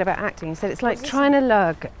he said about acting. He said it's like trying to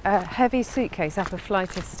lug a heavy suitcase up a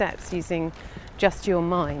flight of steps using just your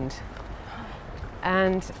mind.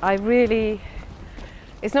 And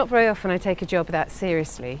it's not very often I take a job that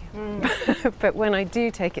seriously, but when I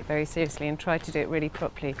do take it very seriously and try to do it really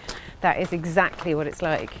properly, that is exactly what it's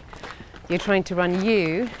like. You're trying to run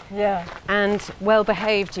you, and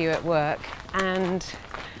well-behaved you at work, and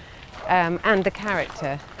the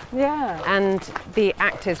character, and the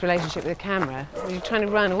actor's relationship with the camera. You're trying to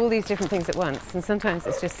run all these different things at once, and sometimes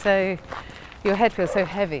it's just your head feels so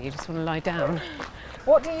heavy, you just want to lie down.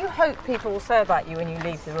 What do you hope people will say about you when you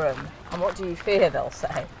leave the room? And what do you fear they'll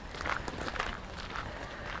say?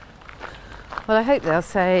 Well, I hope they'll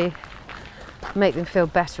say, make them feel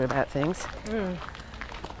better about things.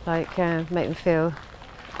 Like, make them feel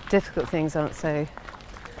difficult things are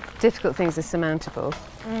surmountable.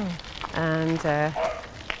 And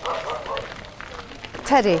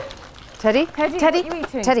Teddy, What are you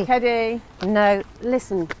eating? Teddy. No,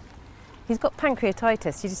 listen. He's got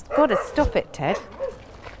pancreatitis. You just got to stop it, Ted.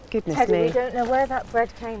 Goodness Teddy, me. we don't know where that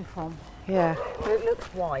bread came from. Yeah. But it looks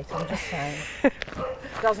white, I'm just saying. It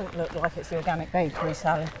doesn't look like it's the organic bakery,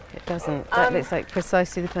 Sally. It doesn't. That looks like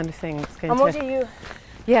precisely the kind of thing that's going And to... what do you...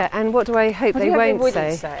 Yeah, and what do I hope What do they you hope won't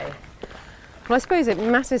wouldn't say? say? Well, I suppose it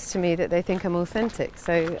matters to me that they think I'm authentic,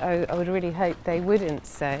 so I would really hope they wouldn't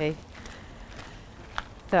say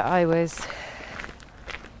that I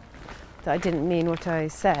didn't mean what I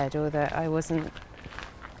said, or that I wasn't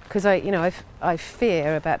because I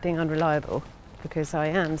fear about being unreliable, because I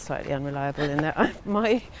am slightly unreliable in that I've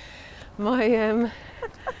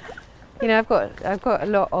got a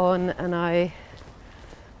lot on, and I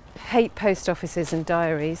hate post offices and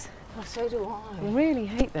diaries. Oh, so do I. I really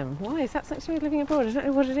hate them. Why? Is that something to do with living abroad? I don't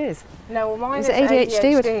know what it is. No, well, mine Is is it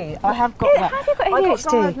ADHD? ADHD. I have got that. Have you got ADHD? I got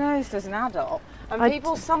diagnosed as an adult.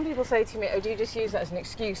 And some people say to me, "Oh, do you just use that as an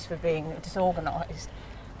excuse for being disorganised?"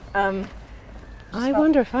 I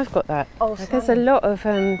wonder if I've got that. Oh, there's a lot of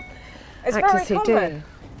it's actors very who common. do.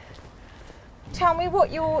 Tell me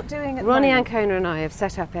what you're doing at Ronnie the moment. Ancona and I have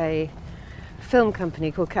set up a film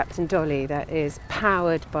company called Captain Dolly that is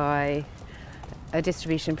powered by a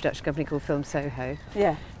distribution production company called Film Soho.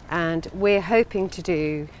 Yeah. And we're hoping to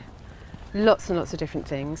do lots and lots of different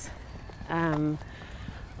things.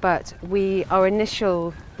 But the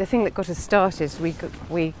thing that got us started,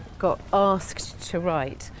 we got asked to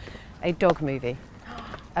write a dog movie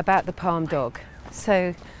about the Palm Dog.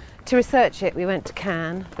 So to research it, we went to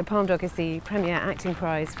Cannes. The Palm Dog is the premier acting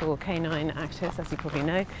prize for canine actors, as you probably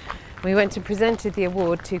know. We went and presented the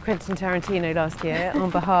award to Quentin Tarantino last year on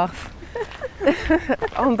behalf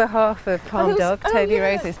of Palm Dog, Toby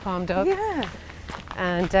Rose's Palm Dog. Yeah.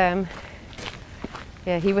 And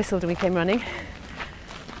he whistled and we came running.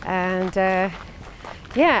 And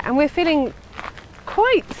and we're feeling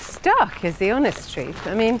quite stuck, is the honest truth.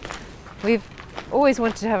 I mean, we've always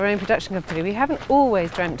wanted to have our own production company. We haven't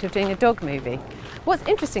always dreamt of doing a dog movie. What's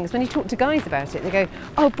interesting is when you talk to guys about it, they go,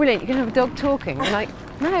 "Oh, brilliant, you're going to have a dog talking." I'm like,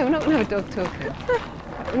 "No, we're not going to have a dog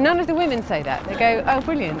talking." None of the women say that. They go, "Oh,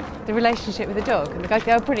 brilliant, the relationship with the dog." And the guys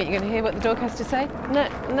go, "Oh, brilliant, you're going to hear what the dog has to say?"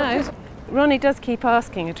 No. Ronnie does keep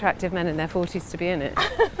asking attractive men in their 40s to be in it.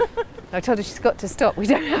 I told her she's got to stop. We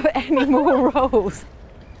don't have any more roles.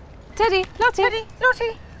 Teddy, Lottie.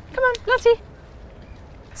 Come on, Lottie.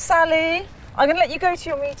 Sally, I'm going to let you go to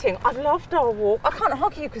your meeting. I've loved our walk. I can't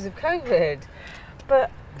hug you because of COVID, but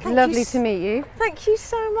Lovely to meet you. Thank you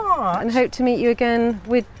so much. And hope to meet you again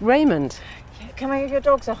with Raymond. Yeah, can I give your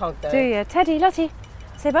dogs a hug though? Do you? Teddy, Lottie,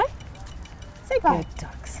 say bye. Say bye. Good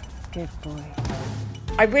dogs. Good boy.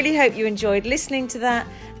 I really hope you enjoyed listening to that,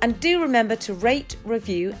 and do remember to rate,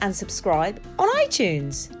 review and subscribe on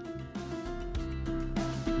iTunes.